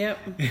brain. Yep.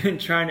 And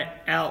trying to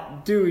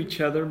outdo each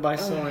other by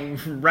selling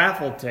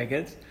raffle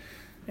tickets.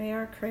 They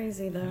are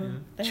crazy though.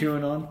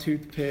 Chewing on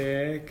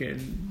toothpick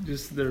and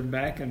just their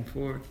back and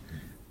forth.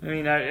 I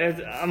mean,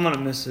 I'm going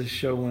to miss this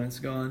show when it's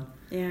gone.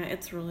 Yeah,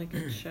 it's a really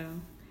good show.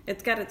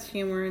 It's got its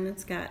humor and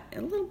it's got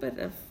a little bit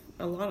of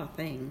a lot of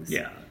things.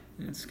 Yeah.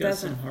 It's got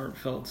some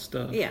heartfelt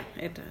stuff. Yeah,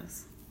 it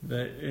does.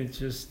 But it's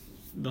just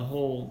the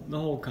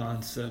whole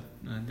concept,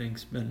 I think,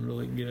 has been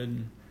really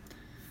good.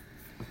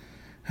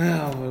 What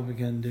are we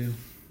gonna do?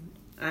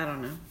 I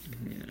don't know.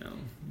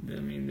 I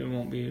mean, there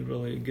won't be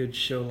really a good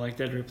show like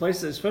that to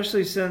replace it,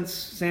 especially since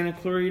Santa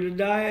Clarita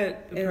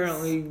Diet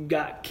apparently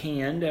got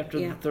canned after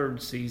the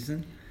 3rd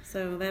season.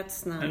 So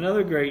that's not...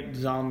 Another great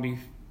zombie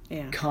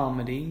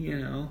comedy,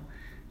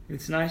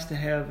 It's nice to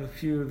have a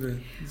few of the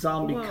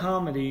zombie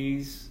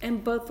comedies.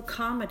 And both the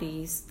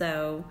comedies,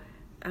 though,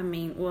 I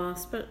mean,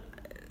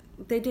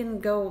 they didn't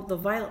go the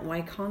violent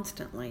way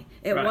constantly.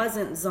 It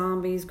wasn't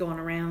zombies going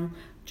around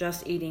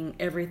just eating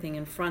everything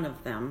in front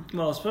of them.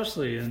 Well,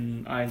 especially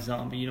in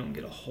iZombie, you don't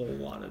get a whole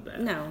lot of that.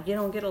 No, you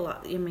don't get a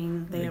lot. I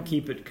mean, they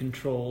keep it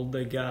controlled.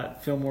 They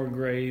got Fillmore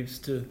Graves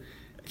to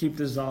keep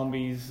the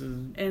zombies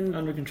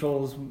under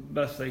control as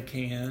best they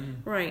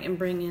can. Right, and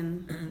bring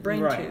in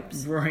brain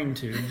tubes. Brain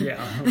tubes,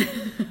 yeah.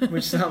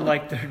 Which sound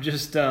like they're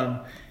just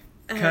kind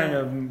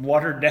of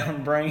watered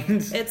down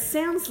brains. It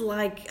sounds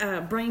like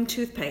brain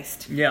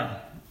toothpaste. Yeah.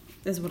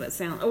 Is what it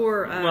sounds.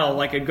 Or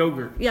like a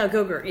Go-Gurt. Yeah,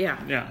 Go-Gurt, yeah.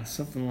 Yeah,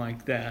 something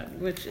like that.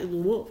 Which,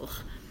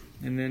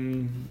 and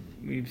then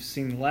we've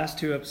seen the last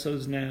 2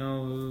 episodes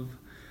now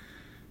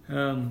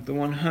of The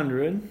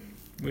 100,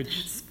 which...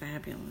 That's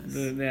fabulous.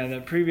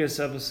 That previous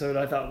episode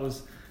I thought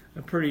was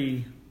a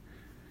pretty...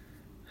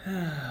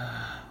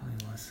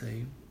 let's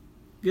see.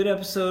 Good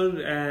episode,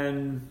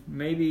 and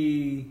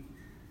maybe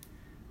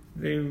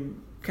they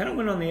kind of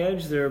went on the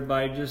edge there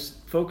by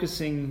just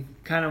focusing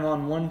kind of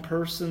on one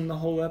person the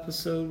whole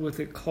episode with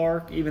it,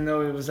 Clark, even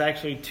though it was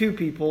actually 2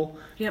 people.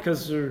 Yep.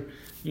 Because they're,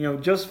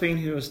 Josephine,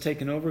 who has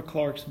taken over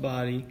Clark's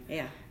body.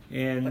 Yeah.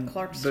 But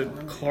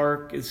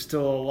Clark is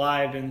still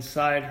alive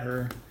inside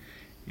her.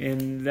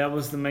 And that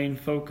was the main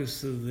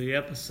focus of the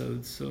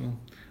episode. So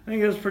I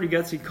think it was a pretty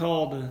gutsy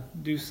call to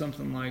do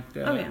something like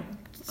that. Oh, yeah.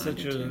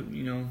 Such a,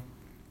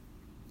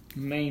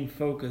 main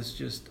focus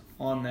just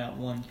on that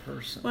one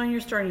person. Well, and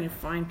you're starting to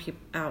find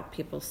out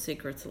people's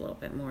secrets a little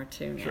bit more,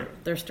 too, now. Sure.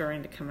 They're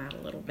starting to come out a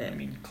little bit. I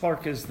mean,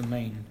 Clark is the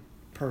main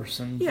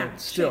person, yeah, but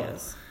still. She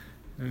is.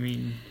 I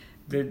mean,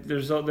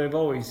 they've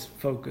always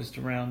focused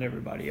around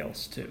everybody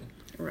else, too.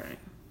 Right.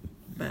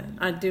 But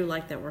I do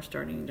like that we're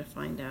starting to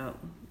find out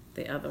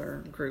the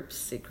other group's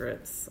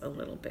secrets a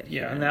little bit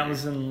here. Yeah, and that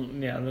was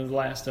in the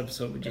last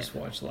episode we just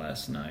watched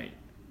last night.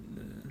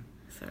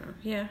 So,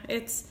 yeah,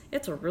 it's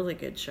a really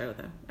good show,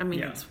 though. I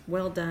mean, it's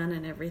well done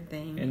and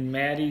everything. And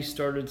Maddie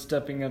started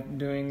stepping up and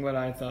doing what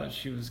I thought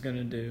she was going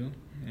to do.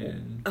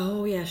 And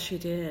oh, yeah, she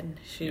did.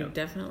 She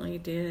definitely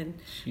did.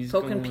 She's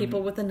poking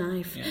people with a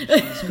knife.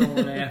 Yeah, she's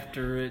going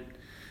after it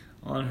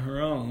on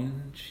her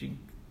own. She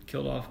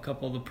killed off a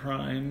couple of the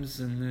primes,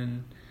 and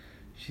then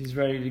she's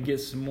ready to get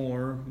some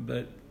more.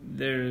 But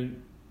they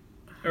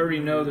already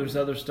know there's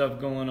other stuff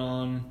going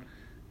on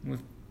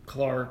with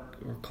Clark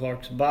or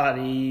Clark's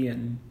body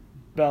and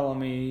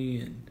Bellamy,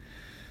 and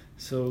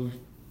so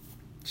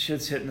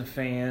shit's hitting the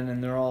fan,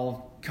 and they're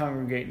all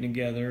congregating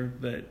together,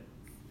 but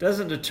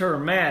doesn't deter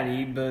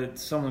Maddie, but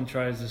someone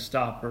tries to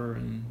stop her,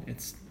 and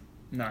it's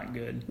not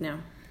good. No,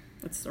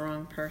 it's the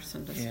wrong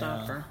person to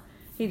stop her.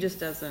 He just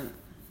doesn't,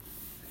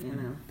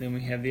 Then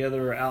we have the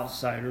other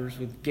outsiders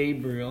with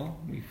Gabriel.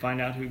 We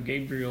find out who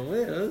Gabriel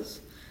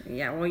is.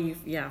 Yeah, well, you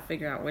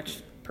figure out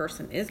which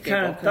person is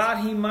Gabriel. Kind of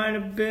thought he might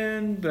have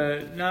been,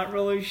 but not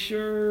really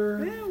sure.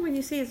 Well, when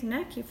you see his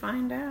neck, you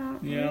find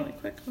out really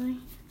quickly.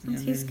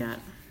 Since he's got...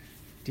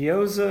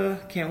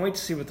 Dioza, can't wait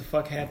to see what the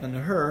fuck happened to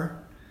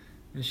her.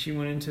 And she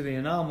went into the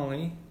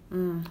anomaly.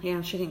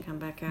 Yeah, she didn't come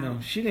back out. No,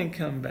 she didn't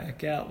come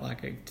back out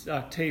like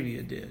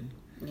Octavia did.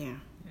 Yeah.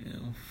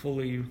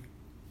 Fully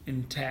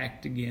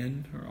intact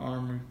again. Her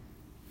arm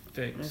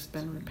fixed. It's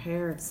been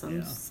repaired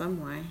some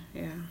way,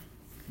 yeah.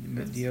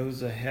 But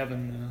Dioza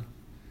having the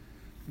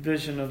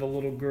vision of a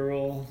little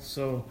girl,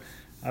 so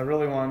I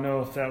really want to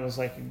know if that was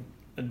like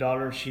a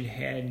daughter she'd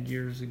had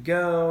years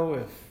ago,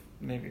 if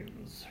maybe it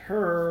was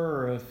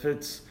her, or if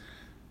it's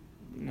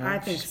I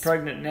think she's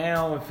pregnant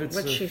now, if it's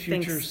a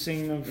future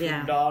scene of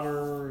her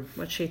daughter,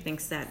 what she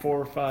thinks that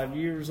 4 or 5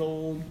 years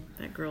old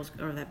that girl's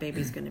or that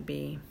baby's going to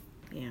be.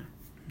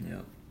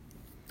 Yep.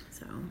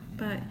 So,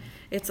 but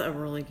it's a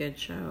really good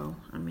show.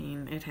 I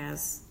mean, it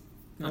has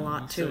a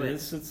lot to it.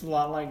 It's a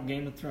lot like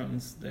Game of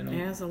Thrones. It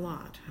has a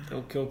lot.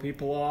 They'll kill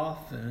people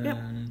off,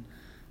 and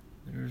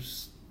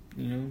there's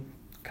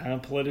kind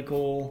of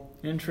political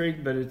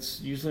intrigue, but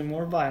it's usually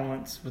more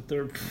violence with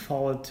their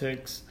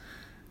politics.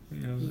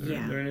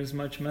 There ain't as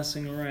much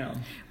messing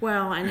around.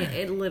 Well, and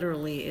it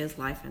literally is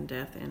life and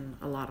death in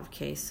a lot of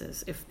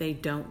cases. If they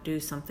don't do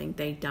something,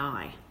 they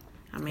die.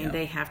 I mean,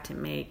 they have to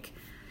make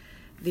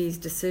these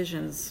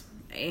decisions,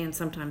 and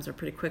sometimes they're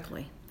pretty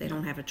quickly. They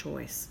don't have a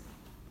choice.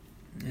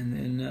 And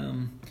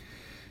then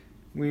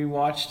we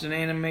watched an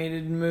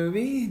animated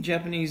movie,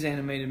 Japanese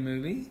animated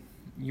movie,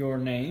 Your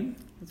Name.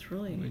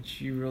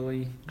 Which you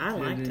really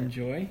did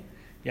enjoy.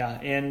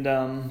 Yeah, and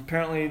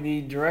apparently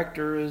the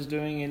director is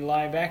doing a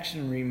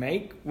live-action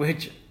remake,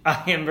 which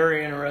I am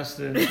very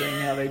interested in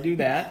seeing how they do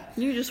that.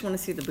 You just want to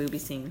see the booby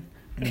scene.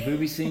 And the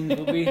booby scenes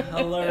will be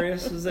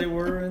hilarious as they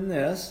were in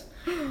this.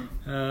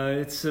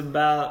 It's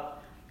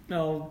about,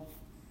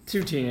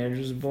 two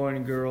teenagers, a boy and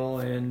a girl,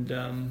 and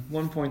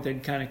one point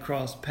they'd kind of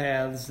crossed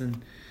paths,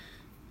 and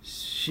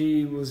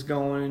she was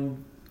going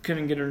and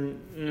couldn't get her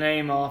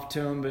name off to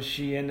him, but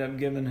she ended up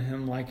giving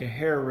him like a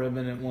hair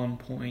ribbon at one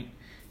point,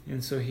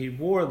 and so he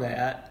wore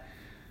that.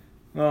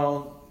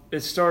 Well,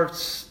 it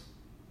starts.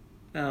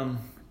 Well,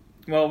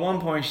 at one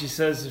point she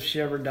says if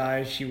she ever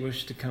dies, she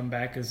wished to come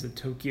back as a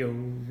Tokyo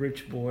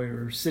rich boy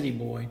or city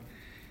boy,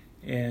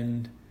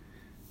 and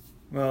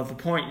well, at the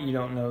point you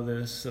don't know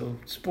this, so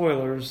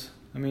spoilers.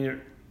 I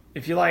mean,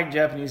 if you like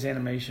Japanese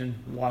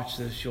animation, watch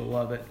this. You'll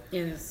love it.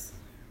 It is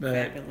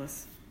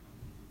fabulous.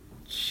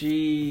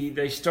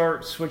 They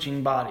start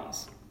switching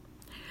bodies.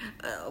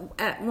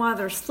 While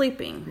they're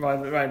sleeping.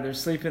 Right, they're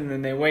sleeping,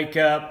 then they wake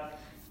up,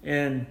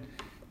 and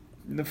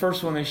the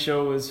first one they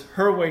show is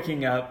her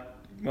waking up,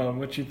 well,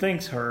 what you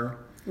think's her.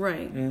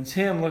 Right. And it's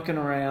him looking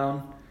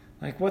around,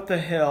 like, what the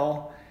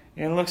hell?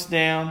 And looks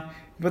down,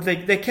 but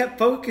they kept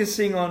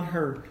focusing on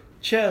her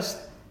chest,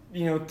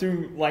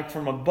 through, like,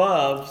 from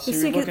above. So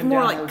you're looking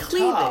more down like her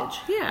cleavage. top.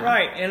 Yeah.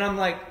 Right, and I'm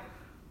like,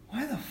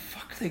 why the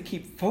fuck do they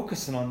keep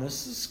focusing on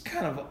this? This is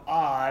kind of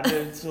odd.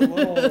 It's a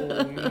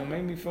little,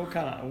 made me feel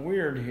kind of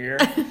weird here.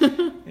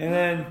 And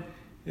then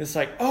it's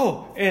like,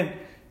 oh, and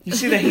you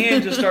see the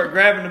hand just start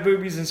grabbing the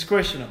boobies and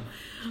squishing them.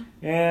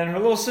 And her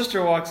little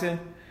sister walks in,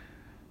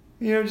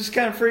 just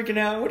kind of freaking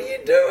out. What are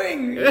you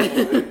doing?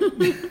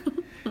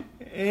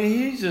 And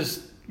he's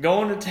just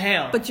going to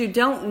town. But you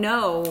don't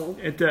know.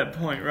 At that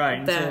point, right,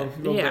 until a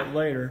little bit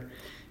later.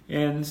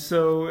 And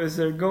so as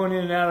they're going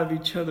in and out of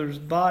each other's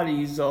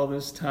bodies all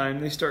this time,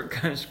 they start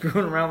kind of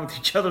screwing around with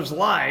each other's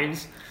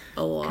lives.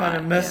 A lot, kind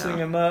of messing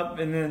them up.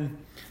 And then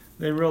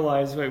they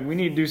realize, wait, we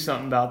need to do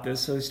something about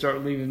this. So they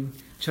start leaving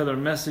each other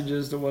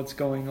messages to what's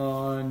going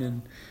on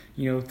and,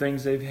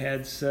 things they've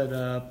had set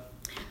up.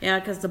 Yeah,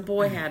 because the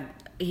boy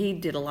he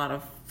did a lot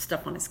of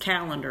stuff on his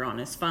calendar on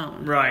his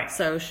phone. Right.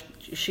 So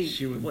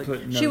she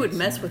would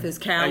mess with his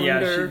calendar.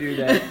 Yeah, she'd do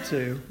that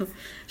too.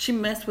 She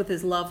messed with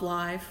his love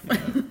life.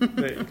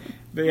 But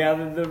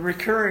the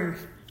recurring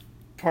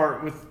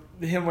part with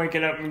him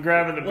waking up and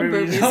grabbing the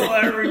boobies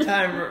every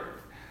time her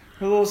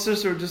little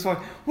sister would just like,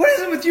 what is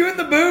it with you and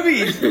the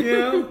boobies?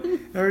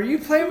 Are you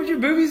playing with your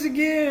boobies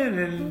again?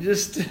 And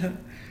just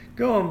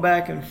going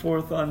back and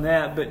forth on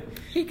that. But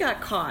he got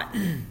caught,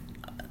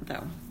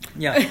 though.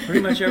 Yeah,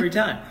 pretty much every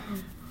time.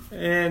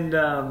 And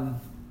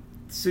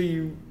so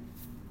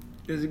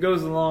as it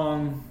goes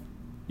along,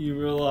 you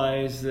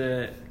realize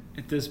that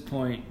at this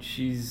point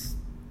she's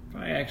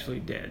probably actually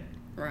dead.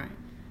 Right.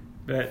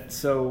 But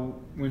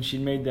so when she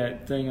made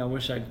that thing, I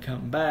wish I'd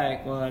come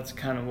back, well, that's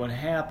kind of what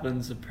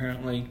happens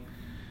apparently.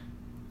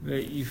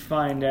 But you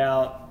find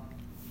out,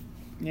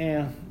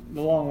 the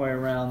long way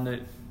around,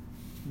 that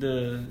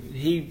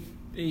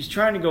he's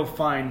trying to go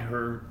find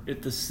her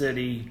at the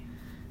city.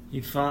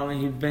 He's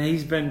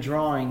been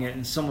drawing it,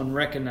 and someone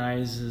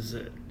recognizes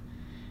it,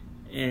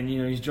 and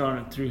he's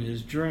drawing it through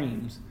his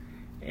dreams,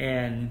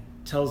 and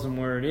tells him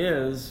where it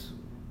is.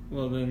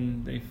 Well,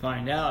 then they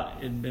find out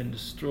it had been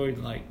destroyed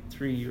like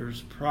 3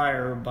 years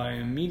prior by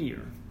a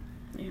meteor.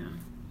 Yeah.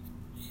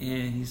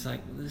 And he's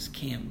like, well, this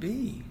can't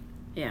be.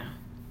 Yeah.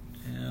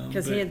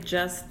 Because he had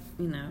just,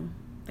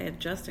 they had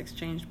just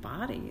exchanged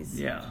bodies.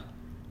 Yeah.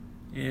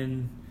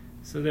 And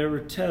so they were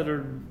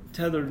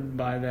tethered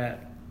by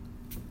that,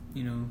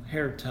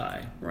 hair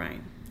tie.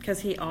 Right.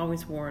 Because he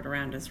always wore it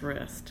around his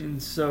wrist.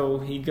 And so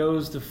he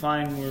goes to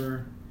find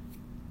where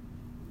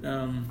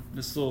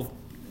this little,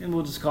 and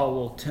we'll just call it a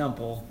little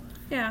temple.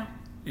 Yeah.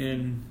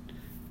 And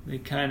they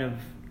kind of,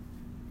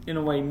 in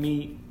a way,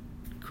 meet,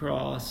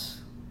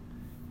 cross,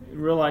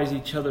 realize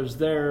each other's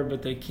there,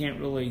 but they can't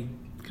really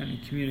kind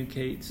of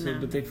communicate. So,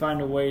 but they find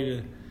a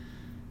way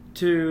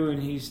to,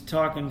 and he's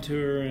talking to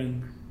her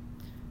and,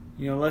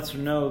 lets her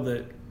know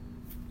that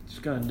she's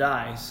going to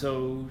die.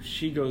 So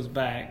she goes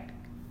back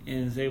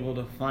and is able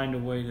to find a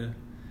way to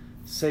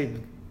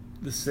save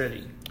the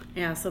city.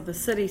 Yeah, so the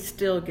city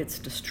still gets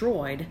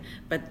destroyed,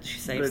 but she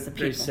saves the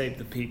people. They save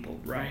the people,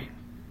 right.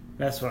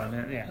 That's what I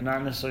meant. Yeah,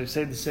 not necessarily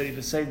save the city,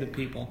 but save the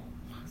people.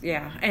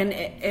 Yeah, and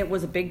it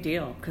was a big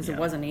deal because it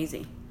wasn't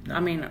easy. No. I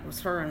mean, it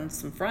was her and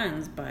some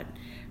friends, but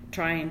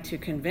trying to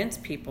convince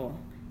people.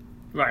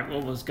 Right,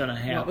 what was going to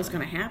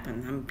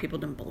happen. I mean, people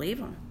didn't believe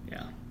them.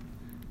 Yeah.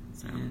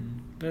 So.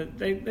 But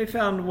they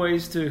found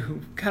ways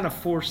to kind of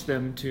force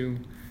them to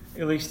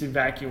at least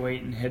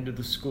evacuate and head to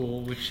the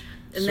school, which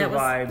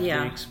survived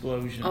the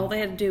explosion. All they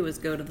had to do was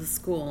go to the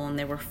school, and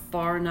they were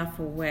far enough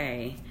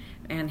away,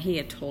 and he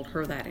had told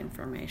her that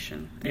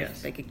information. Yes.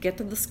 If they could get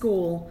to the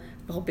school,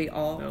 they'll be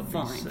fine.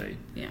 Be safe.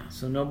 Yeah.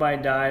 So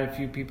nobody died. A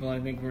few people, I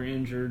think, were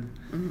injured,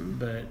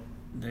 but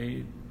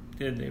they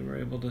were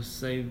able to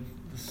save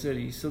the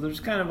city. So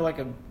there's kind of like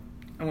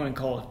I want to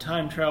call it a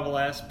time travel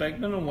aspect,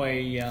 in a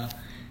way, yeah.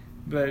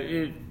 But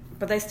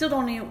they still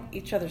don't know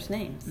each other's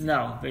names.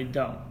 No, they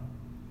don't.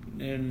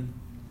 And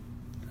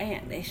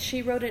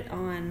she wrote it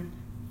on,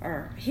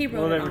 or he wrote it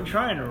on. Well, they were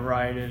trying to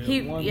write it.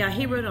 He wrote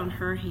it on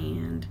her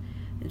hand,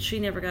 and she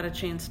never got a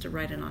chance to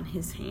write it on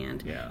his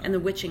hand. Yeah. And the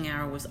witching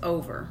hour was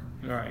over.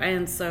 Right.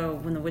 And so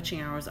when the witching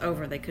hour was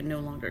over, they could no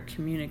longer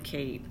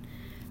communicate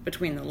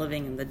between the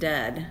living and the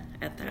dead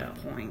at that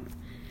point.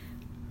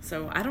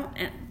 So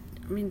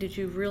did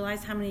you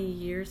realize how many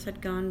years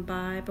had gone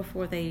by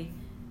before they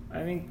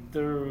I think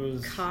there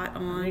was caught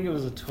on? I think it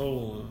was a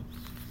total of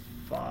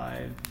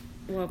 5.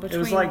 Well, it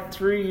was like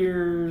 3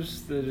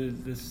 years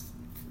that this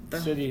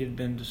city had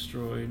been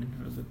destroyed,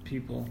 or the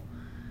people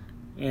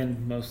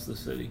and most of the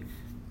city.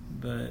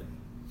 But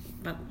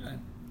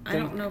I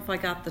don't know if I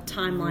got the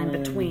timeline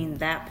between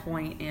that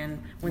point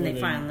and when they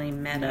finally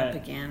met up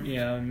again.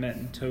 Yeah, met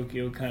in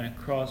Tokyo, kind of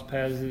cross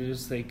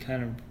paths. They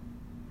kind of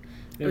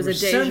it was were a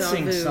deja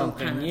sensing vu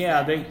something. kind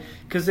of thing.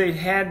 Because they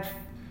had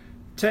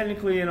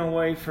technically in a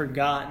way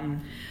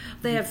forgotten.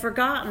 They had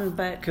forgotten,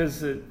 but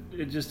because it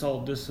just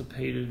all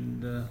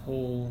dissipated. The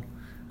whole,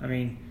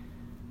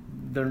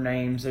 their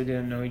names, they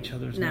didn't know each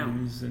other's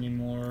names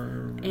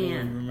anymore. I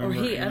don't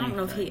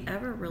know if he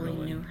ever really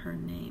knew her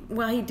name.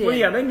 Well, he did. Well,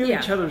 yeah, they knew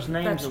each other's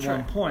names at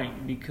one true.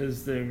 point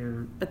because they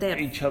were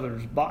each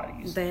other's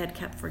bodies. They had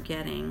kept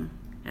forgetting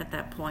at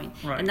that point.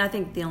 Right. And I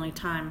think the only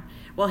time,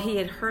 he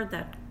had heard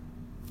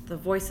the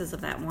voices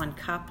of that one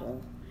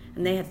couple,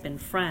 and they had been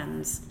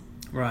friends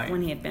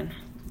when he had been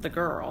the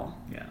girl.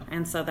 Yeah.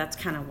 And so that's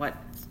kind of what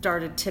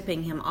started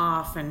tipping him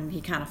off, and he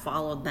kind of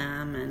followed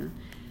them, and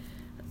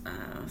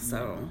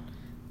so...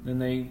 Then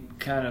they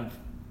kind of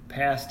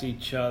passed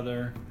each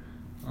other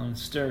on a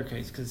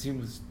staircase because he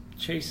was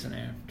chasing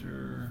after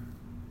her,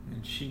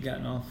 and she'd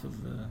gotten off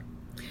of the...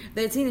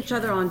 They had seen each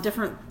other on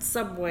different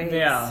subways.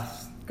 Yeah.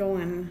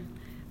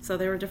 So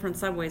they were different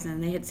subways,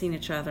 and they had seen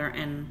each other,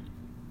 and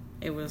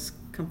it was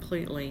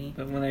completely...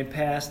 But when they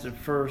passed at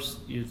first,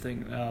 you'd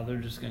think, they're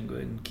just going to go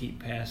ahead and keep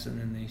passing,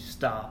 and they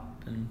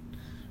stop and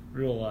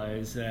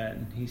realize that,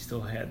 and he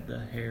still had the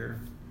hair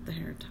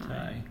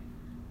tie.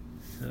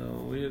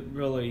 So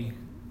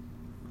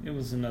it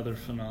was another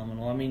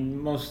phenomenal.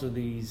 Most of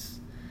these,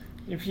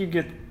 if you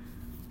get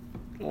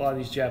a lot of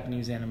these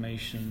Japanese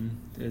animation,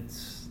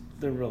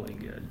 they're really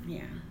good.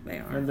 Yeah, they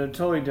are. And they're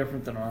totally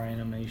different than our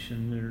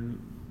animation.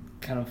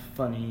 They're kind of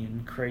funny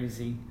and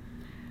crazy.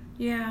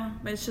 Yeah,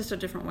 but it's just a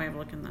different way of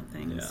looking at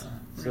things.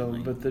 Yeah.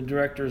 Really. But the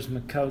director is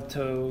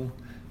Makoto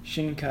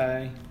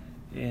Shinkai,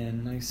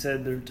 and like I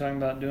said, they're talking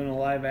about doing a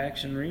live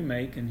action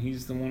remake, and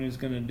he's the one who's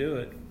going to do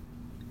it.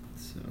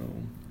 So,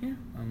 yeah.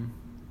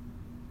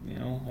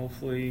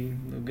 Hopefully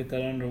they'll get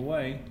that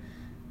underway.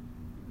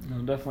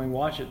 I'll definitely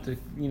watch it to,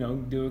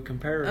 do a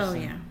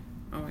comparison.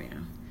 Oh yeah.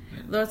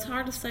 Though it's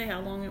hard to say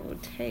how long it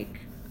would take,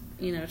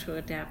 to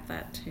adapt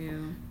that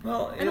to.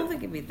 Well, I don't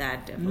think it'd be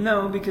that difficult.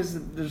 No, because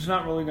there's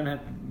not really going to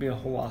have to be a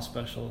whole lot of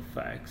special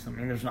effects.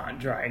 There's not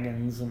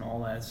dragons and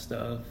all that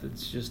stuff.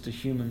 It's just a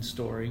human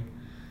story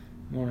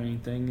more than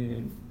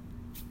anything.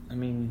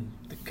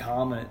 The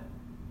comet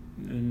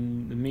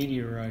and the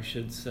meteor, I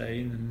should say,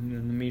 and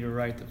the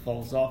meteorite that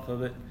falls off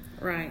of it.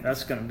 Right.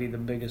 That's going to be the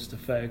biggest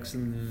effects,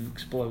 and the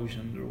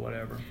explosions or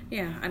whatever.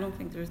 Yeah, I don't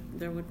think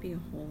there would be a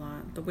whole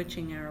lot. The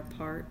witching hour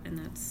part, and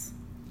that's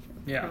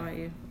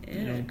probably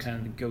it. Kind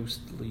of the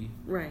ghostly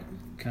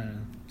kind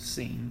of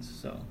scenes.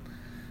 So,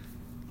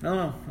 I don't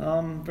know.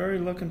 I'm very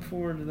looking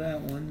forward to that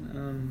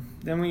one.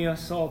 Then we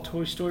saw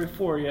Toy Story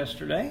 4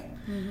 yesterday.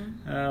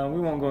 Mm-hmm.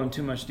 We won't go into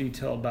too much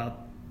detail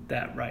about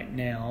that right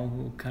now.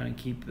 We'll kind of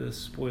keep this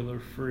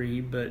spoiler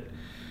free, but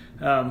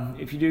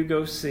if you do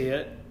go see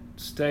it,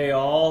 stay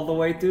all the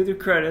way through the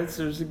credits.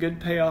 There's a good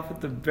payoff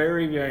at the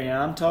very, very end.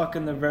 I'm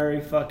talking the very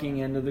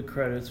fucking end of the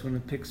credits when the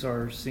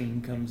Pixar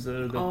scene comes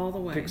up. All the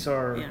way.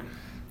 Pixar,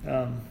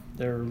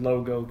 their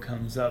logo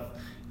comes up.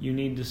 You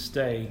need to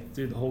stay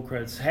through the whole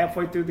credits.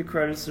 Halfway through the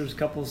credits, there's a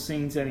couple of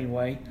scenes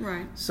anyway.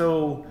 Right.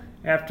 So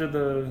after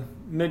the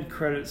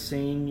mid-credit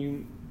scene,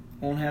 you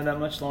won't have that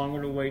much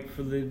longer to wait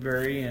for the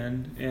very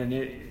end, and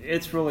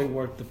it's really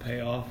worth the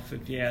payoff,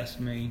 if you ask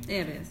me.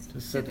 It is.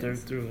 To sit there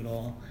through it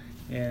all.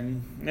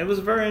 And it was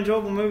a very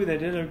enjoyable movie. They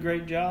did a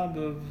great job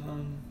of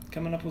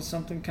coming up with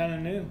something kind of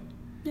new.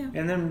 Yeah.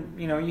 And then,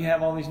 you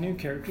have all these new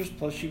characters,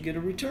 plus you get a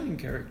returning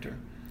character.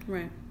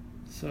 Right.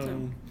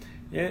 So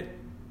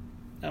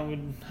I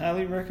would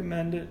highly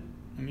recommend it.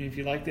 If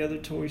you like the other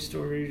Toy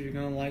Stories, you're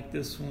going to like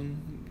this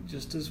one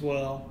just as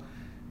well.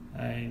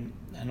 I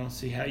don't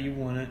see how you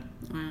wouldn't.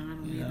 I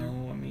don't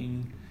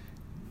either.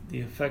 The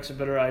effects are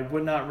better. I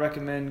would not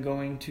recommend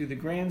going to the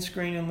Grand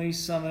Screen in Lee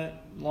Summit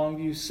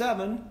Longview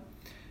 7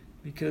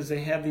 because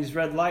they have these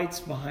red lights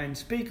behind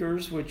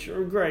speakers, which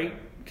are great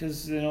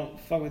because they don't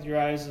fuck with your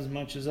eyes as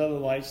much as other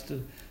lights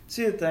to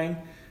see a thing.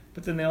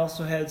 But then they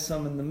also had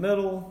some in the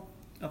middle,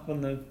 up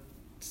in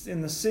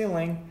the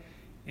ceiling,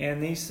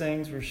 and these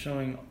things were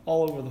showing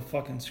all over the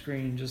fucking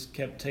screen. Just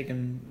kept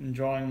taking and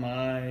drawing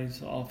my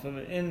eyes off of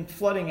it and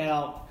flooding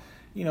out.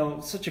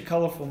 Such a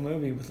colorful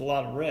movie with a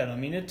lot of red.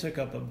 It took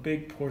up a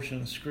big portion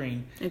of the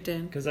screen. It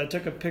did. Because I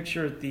took a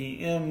picture at the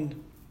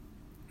end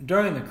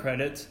during the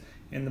credits,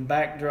 and the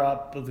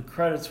backdrop of the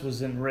credits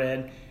was in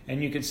red,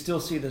 and you could still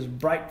see this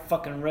bright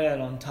fucking red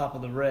on top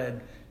of the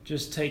red,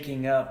 just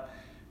taking up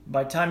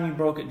by the time you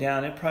broke it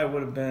down, it probably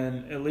would have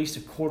been at least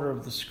a quarter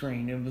of the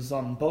screen. It was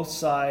on both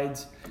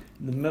sides,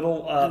 the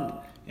middle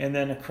up, and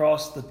then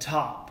across the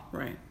top.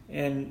 Right.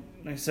 And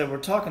like I said, we're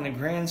talking the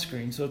grand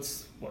screen, so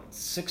it's,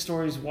 6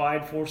 stories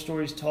wide, 4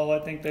 stories tall, I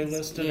think they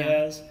listed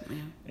as. Yeah.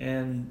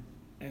 And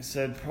like I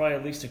said, probably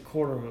at least a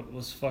quarter of it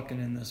was fucking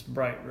in this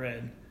bright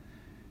red.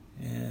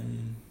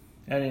 And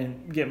I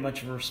didn't get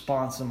much of a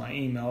response in my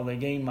email. They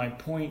gave my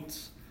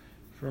points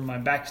for my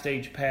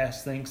backstage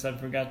pass thing, because I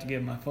forgot to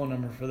give my phone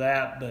number for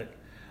that. But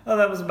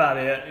that was about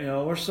it.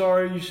 We're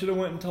sorry. You should have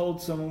went and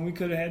told someone. We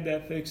could have had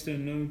that fixed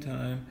in no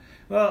time.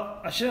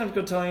 Well, I shouldn't have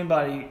to go tell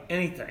anybody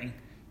anything.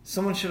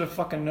 Someone should have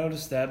fucking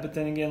noticed that. But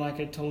then again, like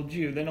I told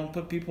you, they don't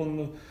put people in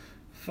the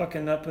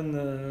fucking up in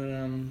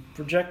the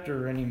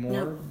projector anymore.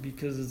 Nope.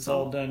 Because it's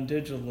all done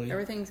digitally.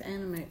 Everything's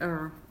animated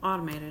or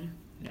automated.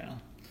 Yeah.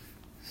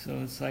 So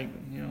it's like,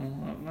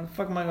 why the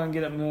fuck am I going to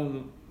get up in the middle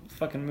of the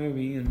fucking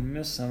movie and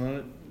miss some of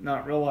it,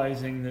 not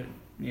realizing that,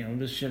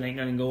 this shit ain't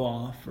going to go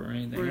off or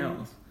anything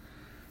else.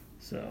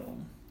 So,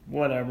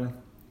 whatever.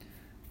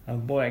 Oh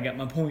boy, I got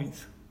my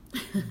points.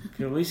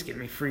 Could at least get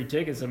me free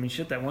tickets. I mean,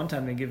 shit, that one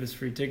time they give us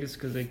free tickets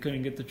because they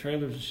couldn't get the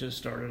trailers and shit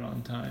started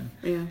on time.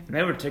 Yeah. And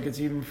they were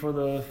tickets even for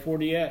the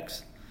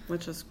 4DX.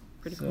 Which is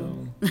pretty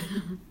cool.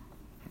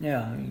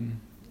 Yeah, I mean,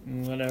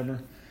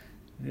 whatever.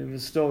 It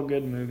was still a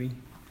good movie.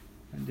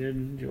 I did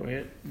enjoy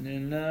it.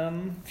 And a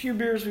few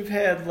beers we've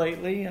had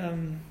lately.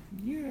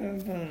 You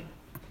haven't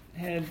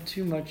had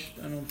too much,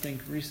 I don't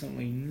think,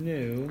 recently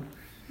new.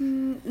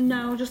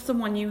 No, just the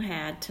one you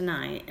had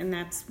tonight, and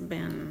that's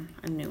been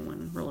a new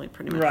one, really,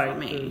 pretty much for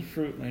me. Right, the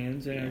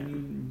Fruitlands. Yeah,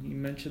 you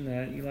mentioned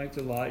that. You liked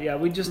it a lot. Yeah,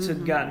 we just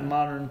had gotten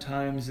Modern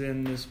Times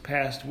in this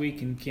past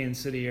week in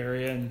Kansas City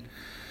area, and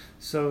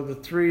so the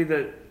 3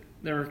 that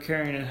they were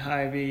carrying at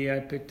Hy-Vee, I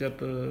picked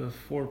up a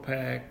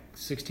 4-pack,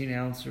 16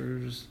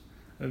 ounces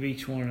of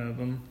each one of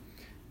them.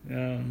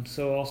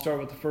 So I'll start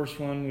with the first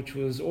one, which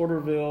was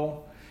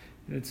Orderville.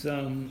 It's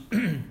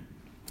 7.2%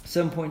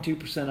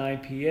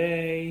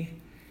 IPA,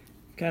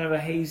 kind of a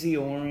hazy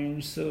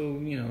orange, so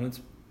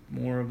it's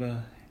more of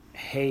a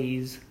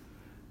haze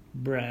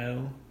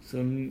brow, so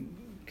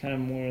kind of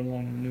more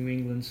along New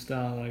England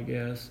style, I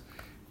guess.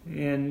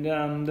 And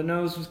the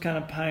nose was kind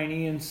of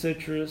piney and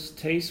citrus.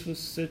 Taste was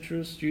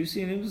citrus,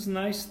 juicy, and it was a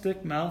nice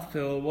thick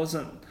mouthfeel. It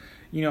wasn't,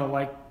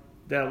 like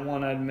that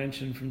one I'd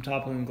mentioned from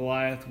Toppling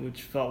Goliath,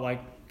 which felt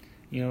like,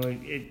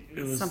 it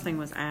was... Something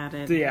was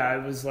added. Yeah,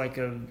 it was like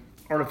a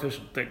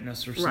artificial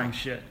thickness or some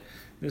shit.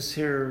 This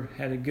here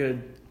had a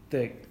good,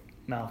 thick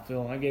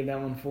mouthfeel. I gave that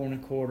one 4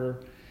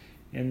 1/4.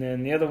 And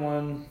then the other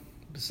one,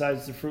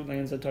 besides the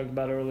Fruitlands I talked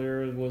about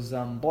earlier, was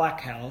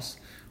Black House,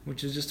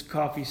 which is just a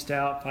coffee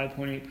stout,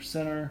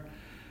 5.8%er.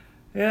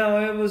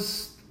 It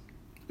was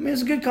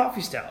a good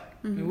coffee stout.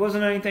 It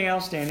wasn't anything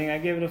outstanding. I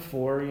gave it a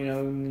 4.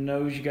 In the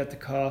nose you got the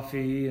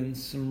coffee and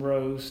some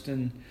roast,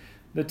 and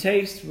the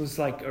taste was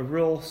like a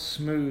real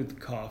smooth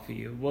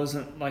coffee. It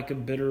wasn't like a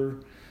bitter,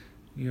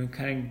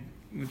 kind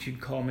of what you'd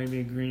call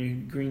maybe a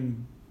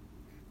green,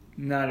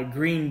 not a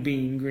green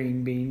bean,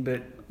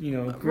 but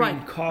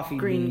green coffee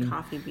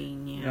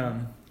bean, yeah.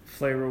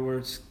 Flavor where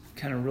it's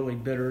kind of really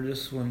bitter.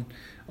 This one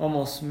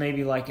almost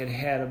maybe like it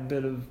had a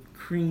bit of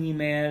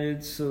cream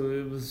added, so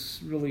it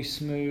was really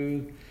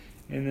smooth.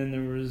 And then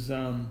there was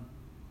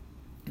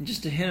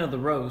just a hint of the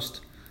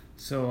roast,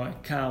 so I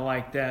kind of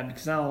like that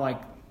because I don't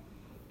like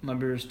my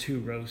beers too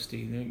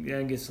roasty.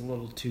 That gets a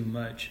little too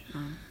much.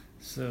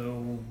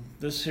 So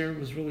this here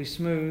was really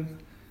smooth,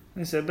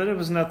 like I said, but it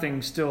was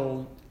nothing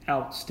still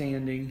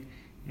outstanding.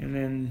 And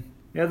then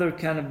the other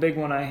kind of big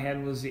one I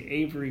had was the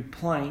Avery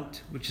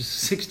Planked, which is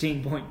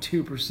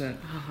 16.2%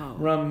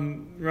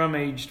 rum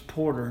aged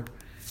porter,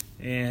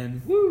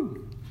 and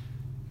woo!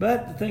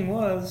 But the thing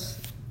was,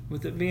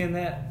 with it being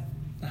that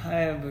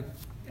high of a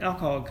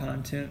alcohol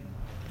content,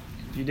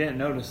 you didn't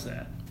notice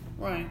that.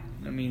 Right.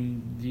 I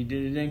mean, it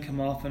didn't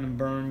come off in a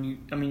burn.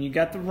 You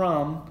got the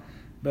rum,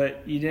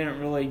 but you didn't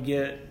really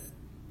get,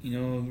 a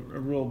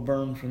real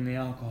burn from the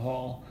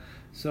alcohol.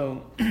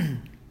 So, I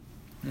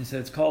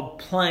said it's called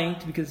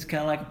Planked because it's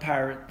kind of like a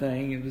pirate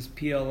thing. It was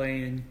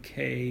PLANK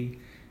and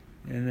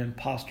then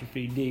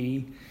apostrophe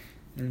D.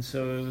 And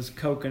so it was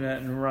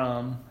coconut and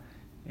rum.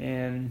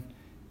 And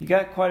you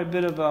got quite a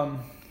bit of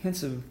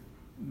hints of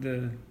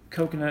the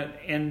coconut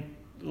and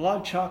a lot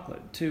of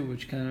chocolate too,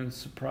 which kind of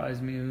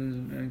surprised me.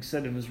 Like I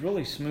said, it was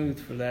really smooth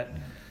for that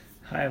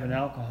high of an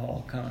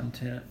alcohol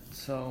content.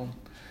 So,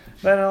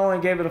 but I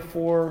only gave it a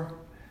 4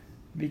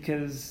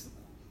 because,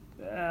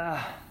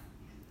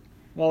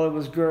 while it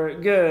was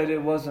good,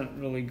 it wasn't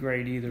really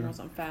great either. It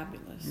wasn't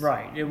fabulous.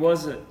 Right. It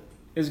wasn't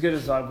as good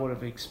as I would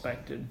have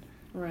expected.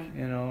 Right.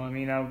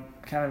 I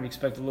kind of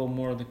expect a little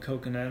more of the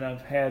coconut.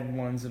 I've had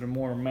ones that are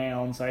more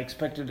mounds. I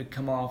expected it to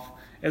come off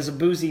as a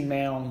boozy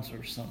mounds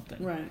or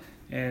something. Right.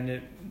 And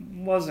it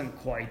wasn't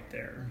quite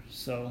there.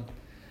 So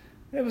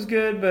it was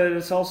good, but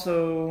it's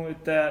also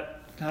at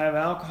that high of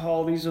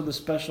alcohol. These are the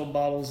special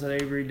bottles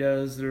that Avery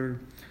does. They're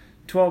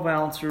 12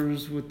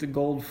 ounces with the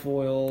gold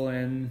foil,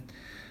 and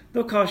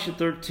they'll cost you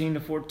 $13 to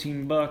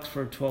 $14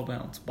 for a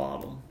 12-ounce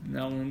bottle.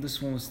 Now, this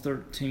one was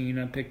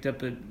 $13. I picked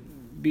up at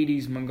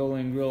BD's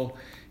Mongolian Grill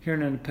here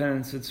in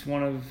Independence. It's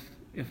one of,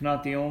 if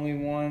not the only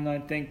one, I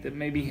think, that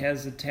maybe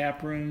has a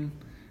tap room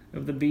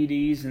of the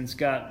BD's, and it's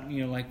got,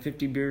 like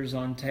 50 beers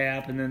on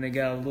tap, and then they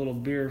got a little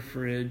beer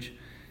fridge,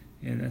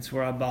 and that's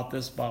where I bought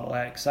this bottle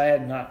at, because I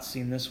had not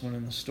seen this one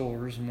in the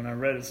stores, and when I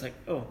read it, it's like,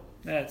 oh,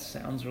 that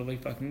sounds really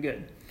fucking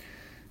good.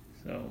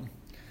 So,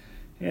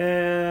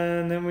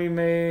 and then we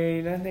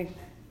made, I think,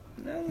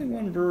 only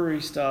one brewery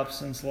stop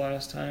since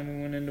last time.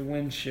 We went into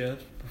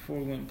Windshift before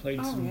we went and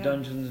played some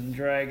Dungeons and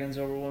Dragons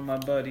over one of my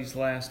buddies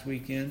last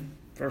weekend.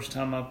 First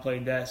time I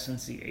played that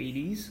since the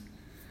 80s.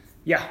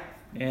 Yeah,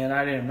 and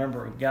I didn't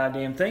remember a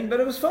goddamn thing,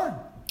 but it was fun.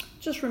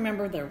 Just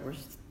remember there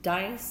was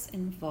dice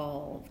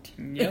involved.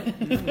 Yep,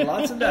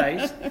 lots of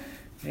dice.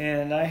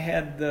 And I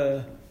had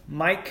the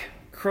Mike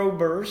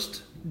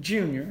Crowburst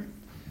Jr.,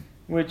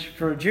 which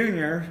for a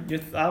junior,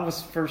 I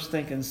was first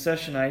thinking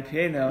session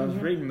IPA. Now I was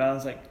reading about it, I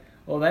was like,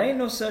 well, that ain't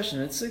no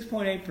session. It's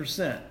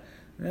 6.8%.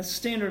 That's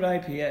standard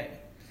IPA.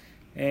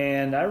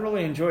 And I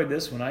really enjoyed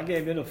this one. I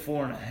gave it a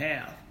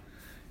 4.5.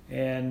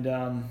 And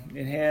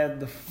it had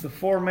the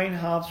four main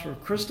hops were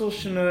Crystal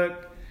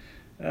Chinook,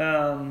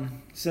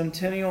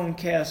 Centennial, and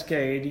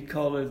Cascade. He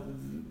called it,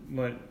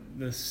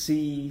 the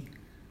C,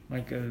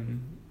 like a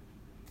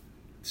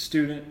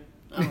student,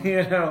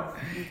 Okay.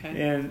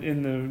 and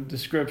in the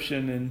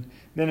description. And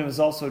then it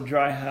was also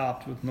dry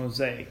hopped with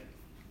Mosaic.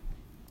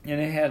 And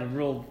it had a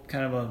real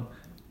kind of a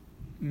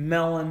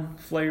melon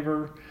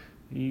flavor.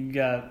 You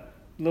got a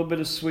little bit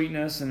of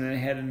sweetness, and then it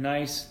had a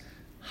nice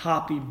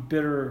hoppy,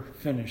 bitter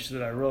finish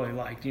that I really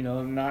liked.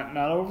 Not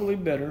overly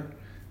bitter,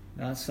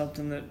 not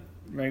something that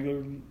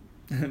regular.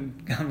 I'm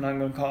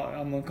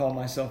gonna call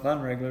myself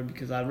unregular,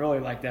 because I really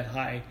like that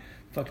high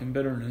fucking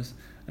bitterness.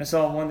 I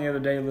saw one the other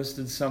day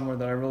listed somewhere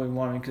that I really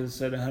wanted because it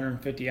said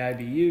 150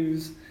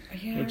 IBUs,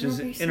 which is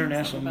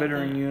International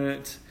Bittering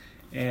Unit,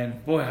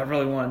 and boy, I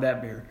really wanted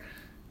that beer.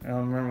 I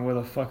don't remember where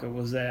the fuck it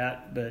was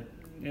at, but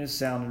it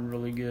sounded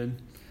really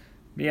good.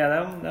 But yeah,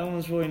 that one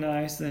was really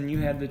nice. Then you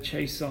had the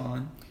Chase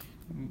On,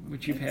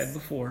 which you've had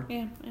before.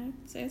 Yeah,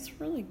 it's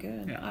really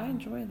good. Yeah. I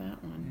enjoy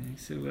that one. Yeah,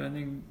 so I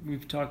think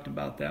we've talked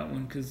about that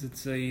one because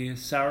it's a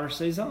sour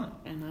saison.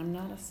 And I'm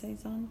not a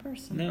saison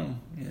person. No,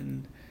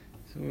 and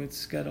so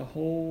it's got a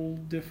whole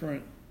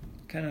different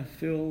kind of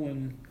feel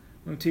and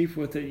motif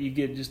with it. You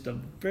get just a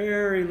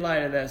very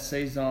light of that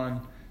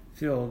saison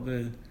feel.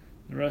 The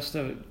rest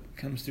of it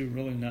comes through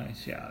really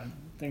nice. Yeah, I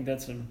think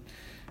you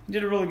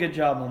did a really good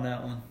job on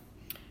that one.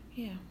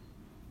 Yeah.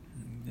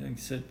 Like I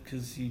said,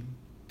 because you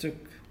took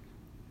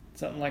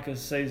something like a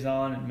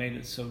saison and made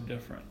it so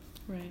different.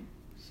 Right.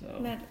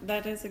 So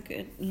that is a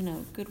good,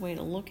 good way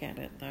to look at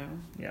it, though.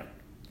 Yeah.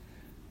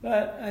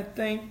 But I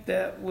think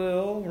that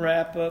will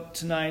wrap up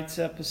tonight's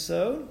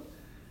episode.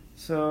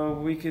 So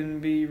we can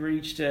be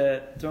reached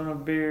at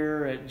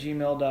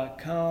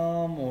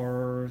throneofbeer@gmail.com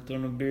or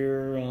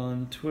throneofbeer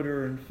on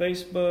Twitter and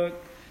Facebook.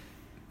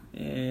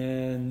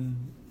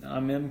 And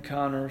I'm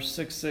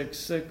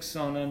mconnor666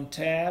 on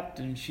Untapped,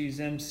 and she's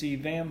MC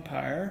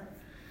Vampire.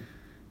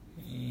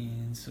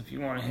 And so if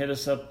you want to hit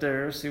us up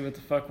there, see what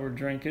the fuck we're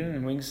drinking,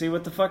 and we can see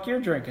what the fuck you're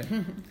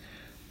drinking.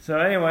 So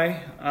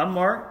anyway, I'm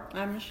Mark.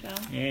 I'm Michelle.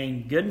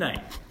 And good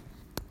night.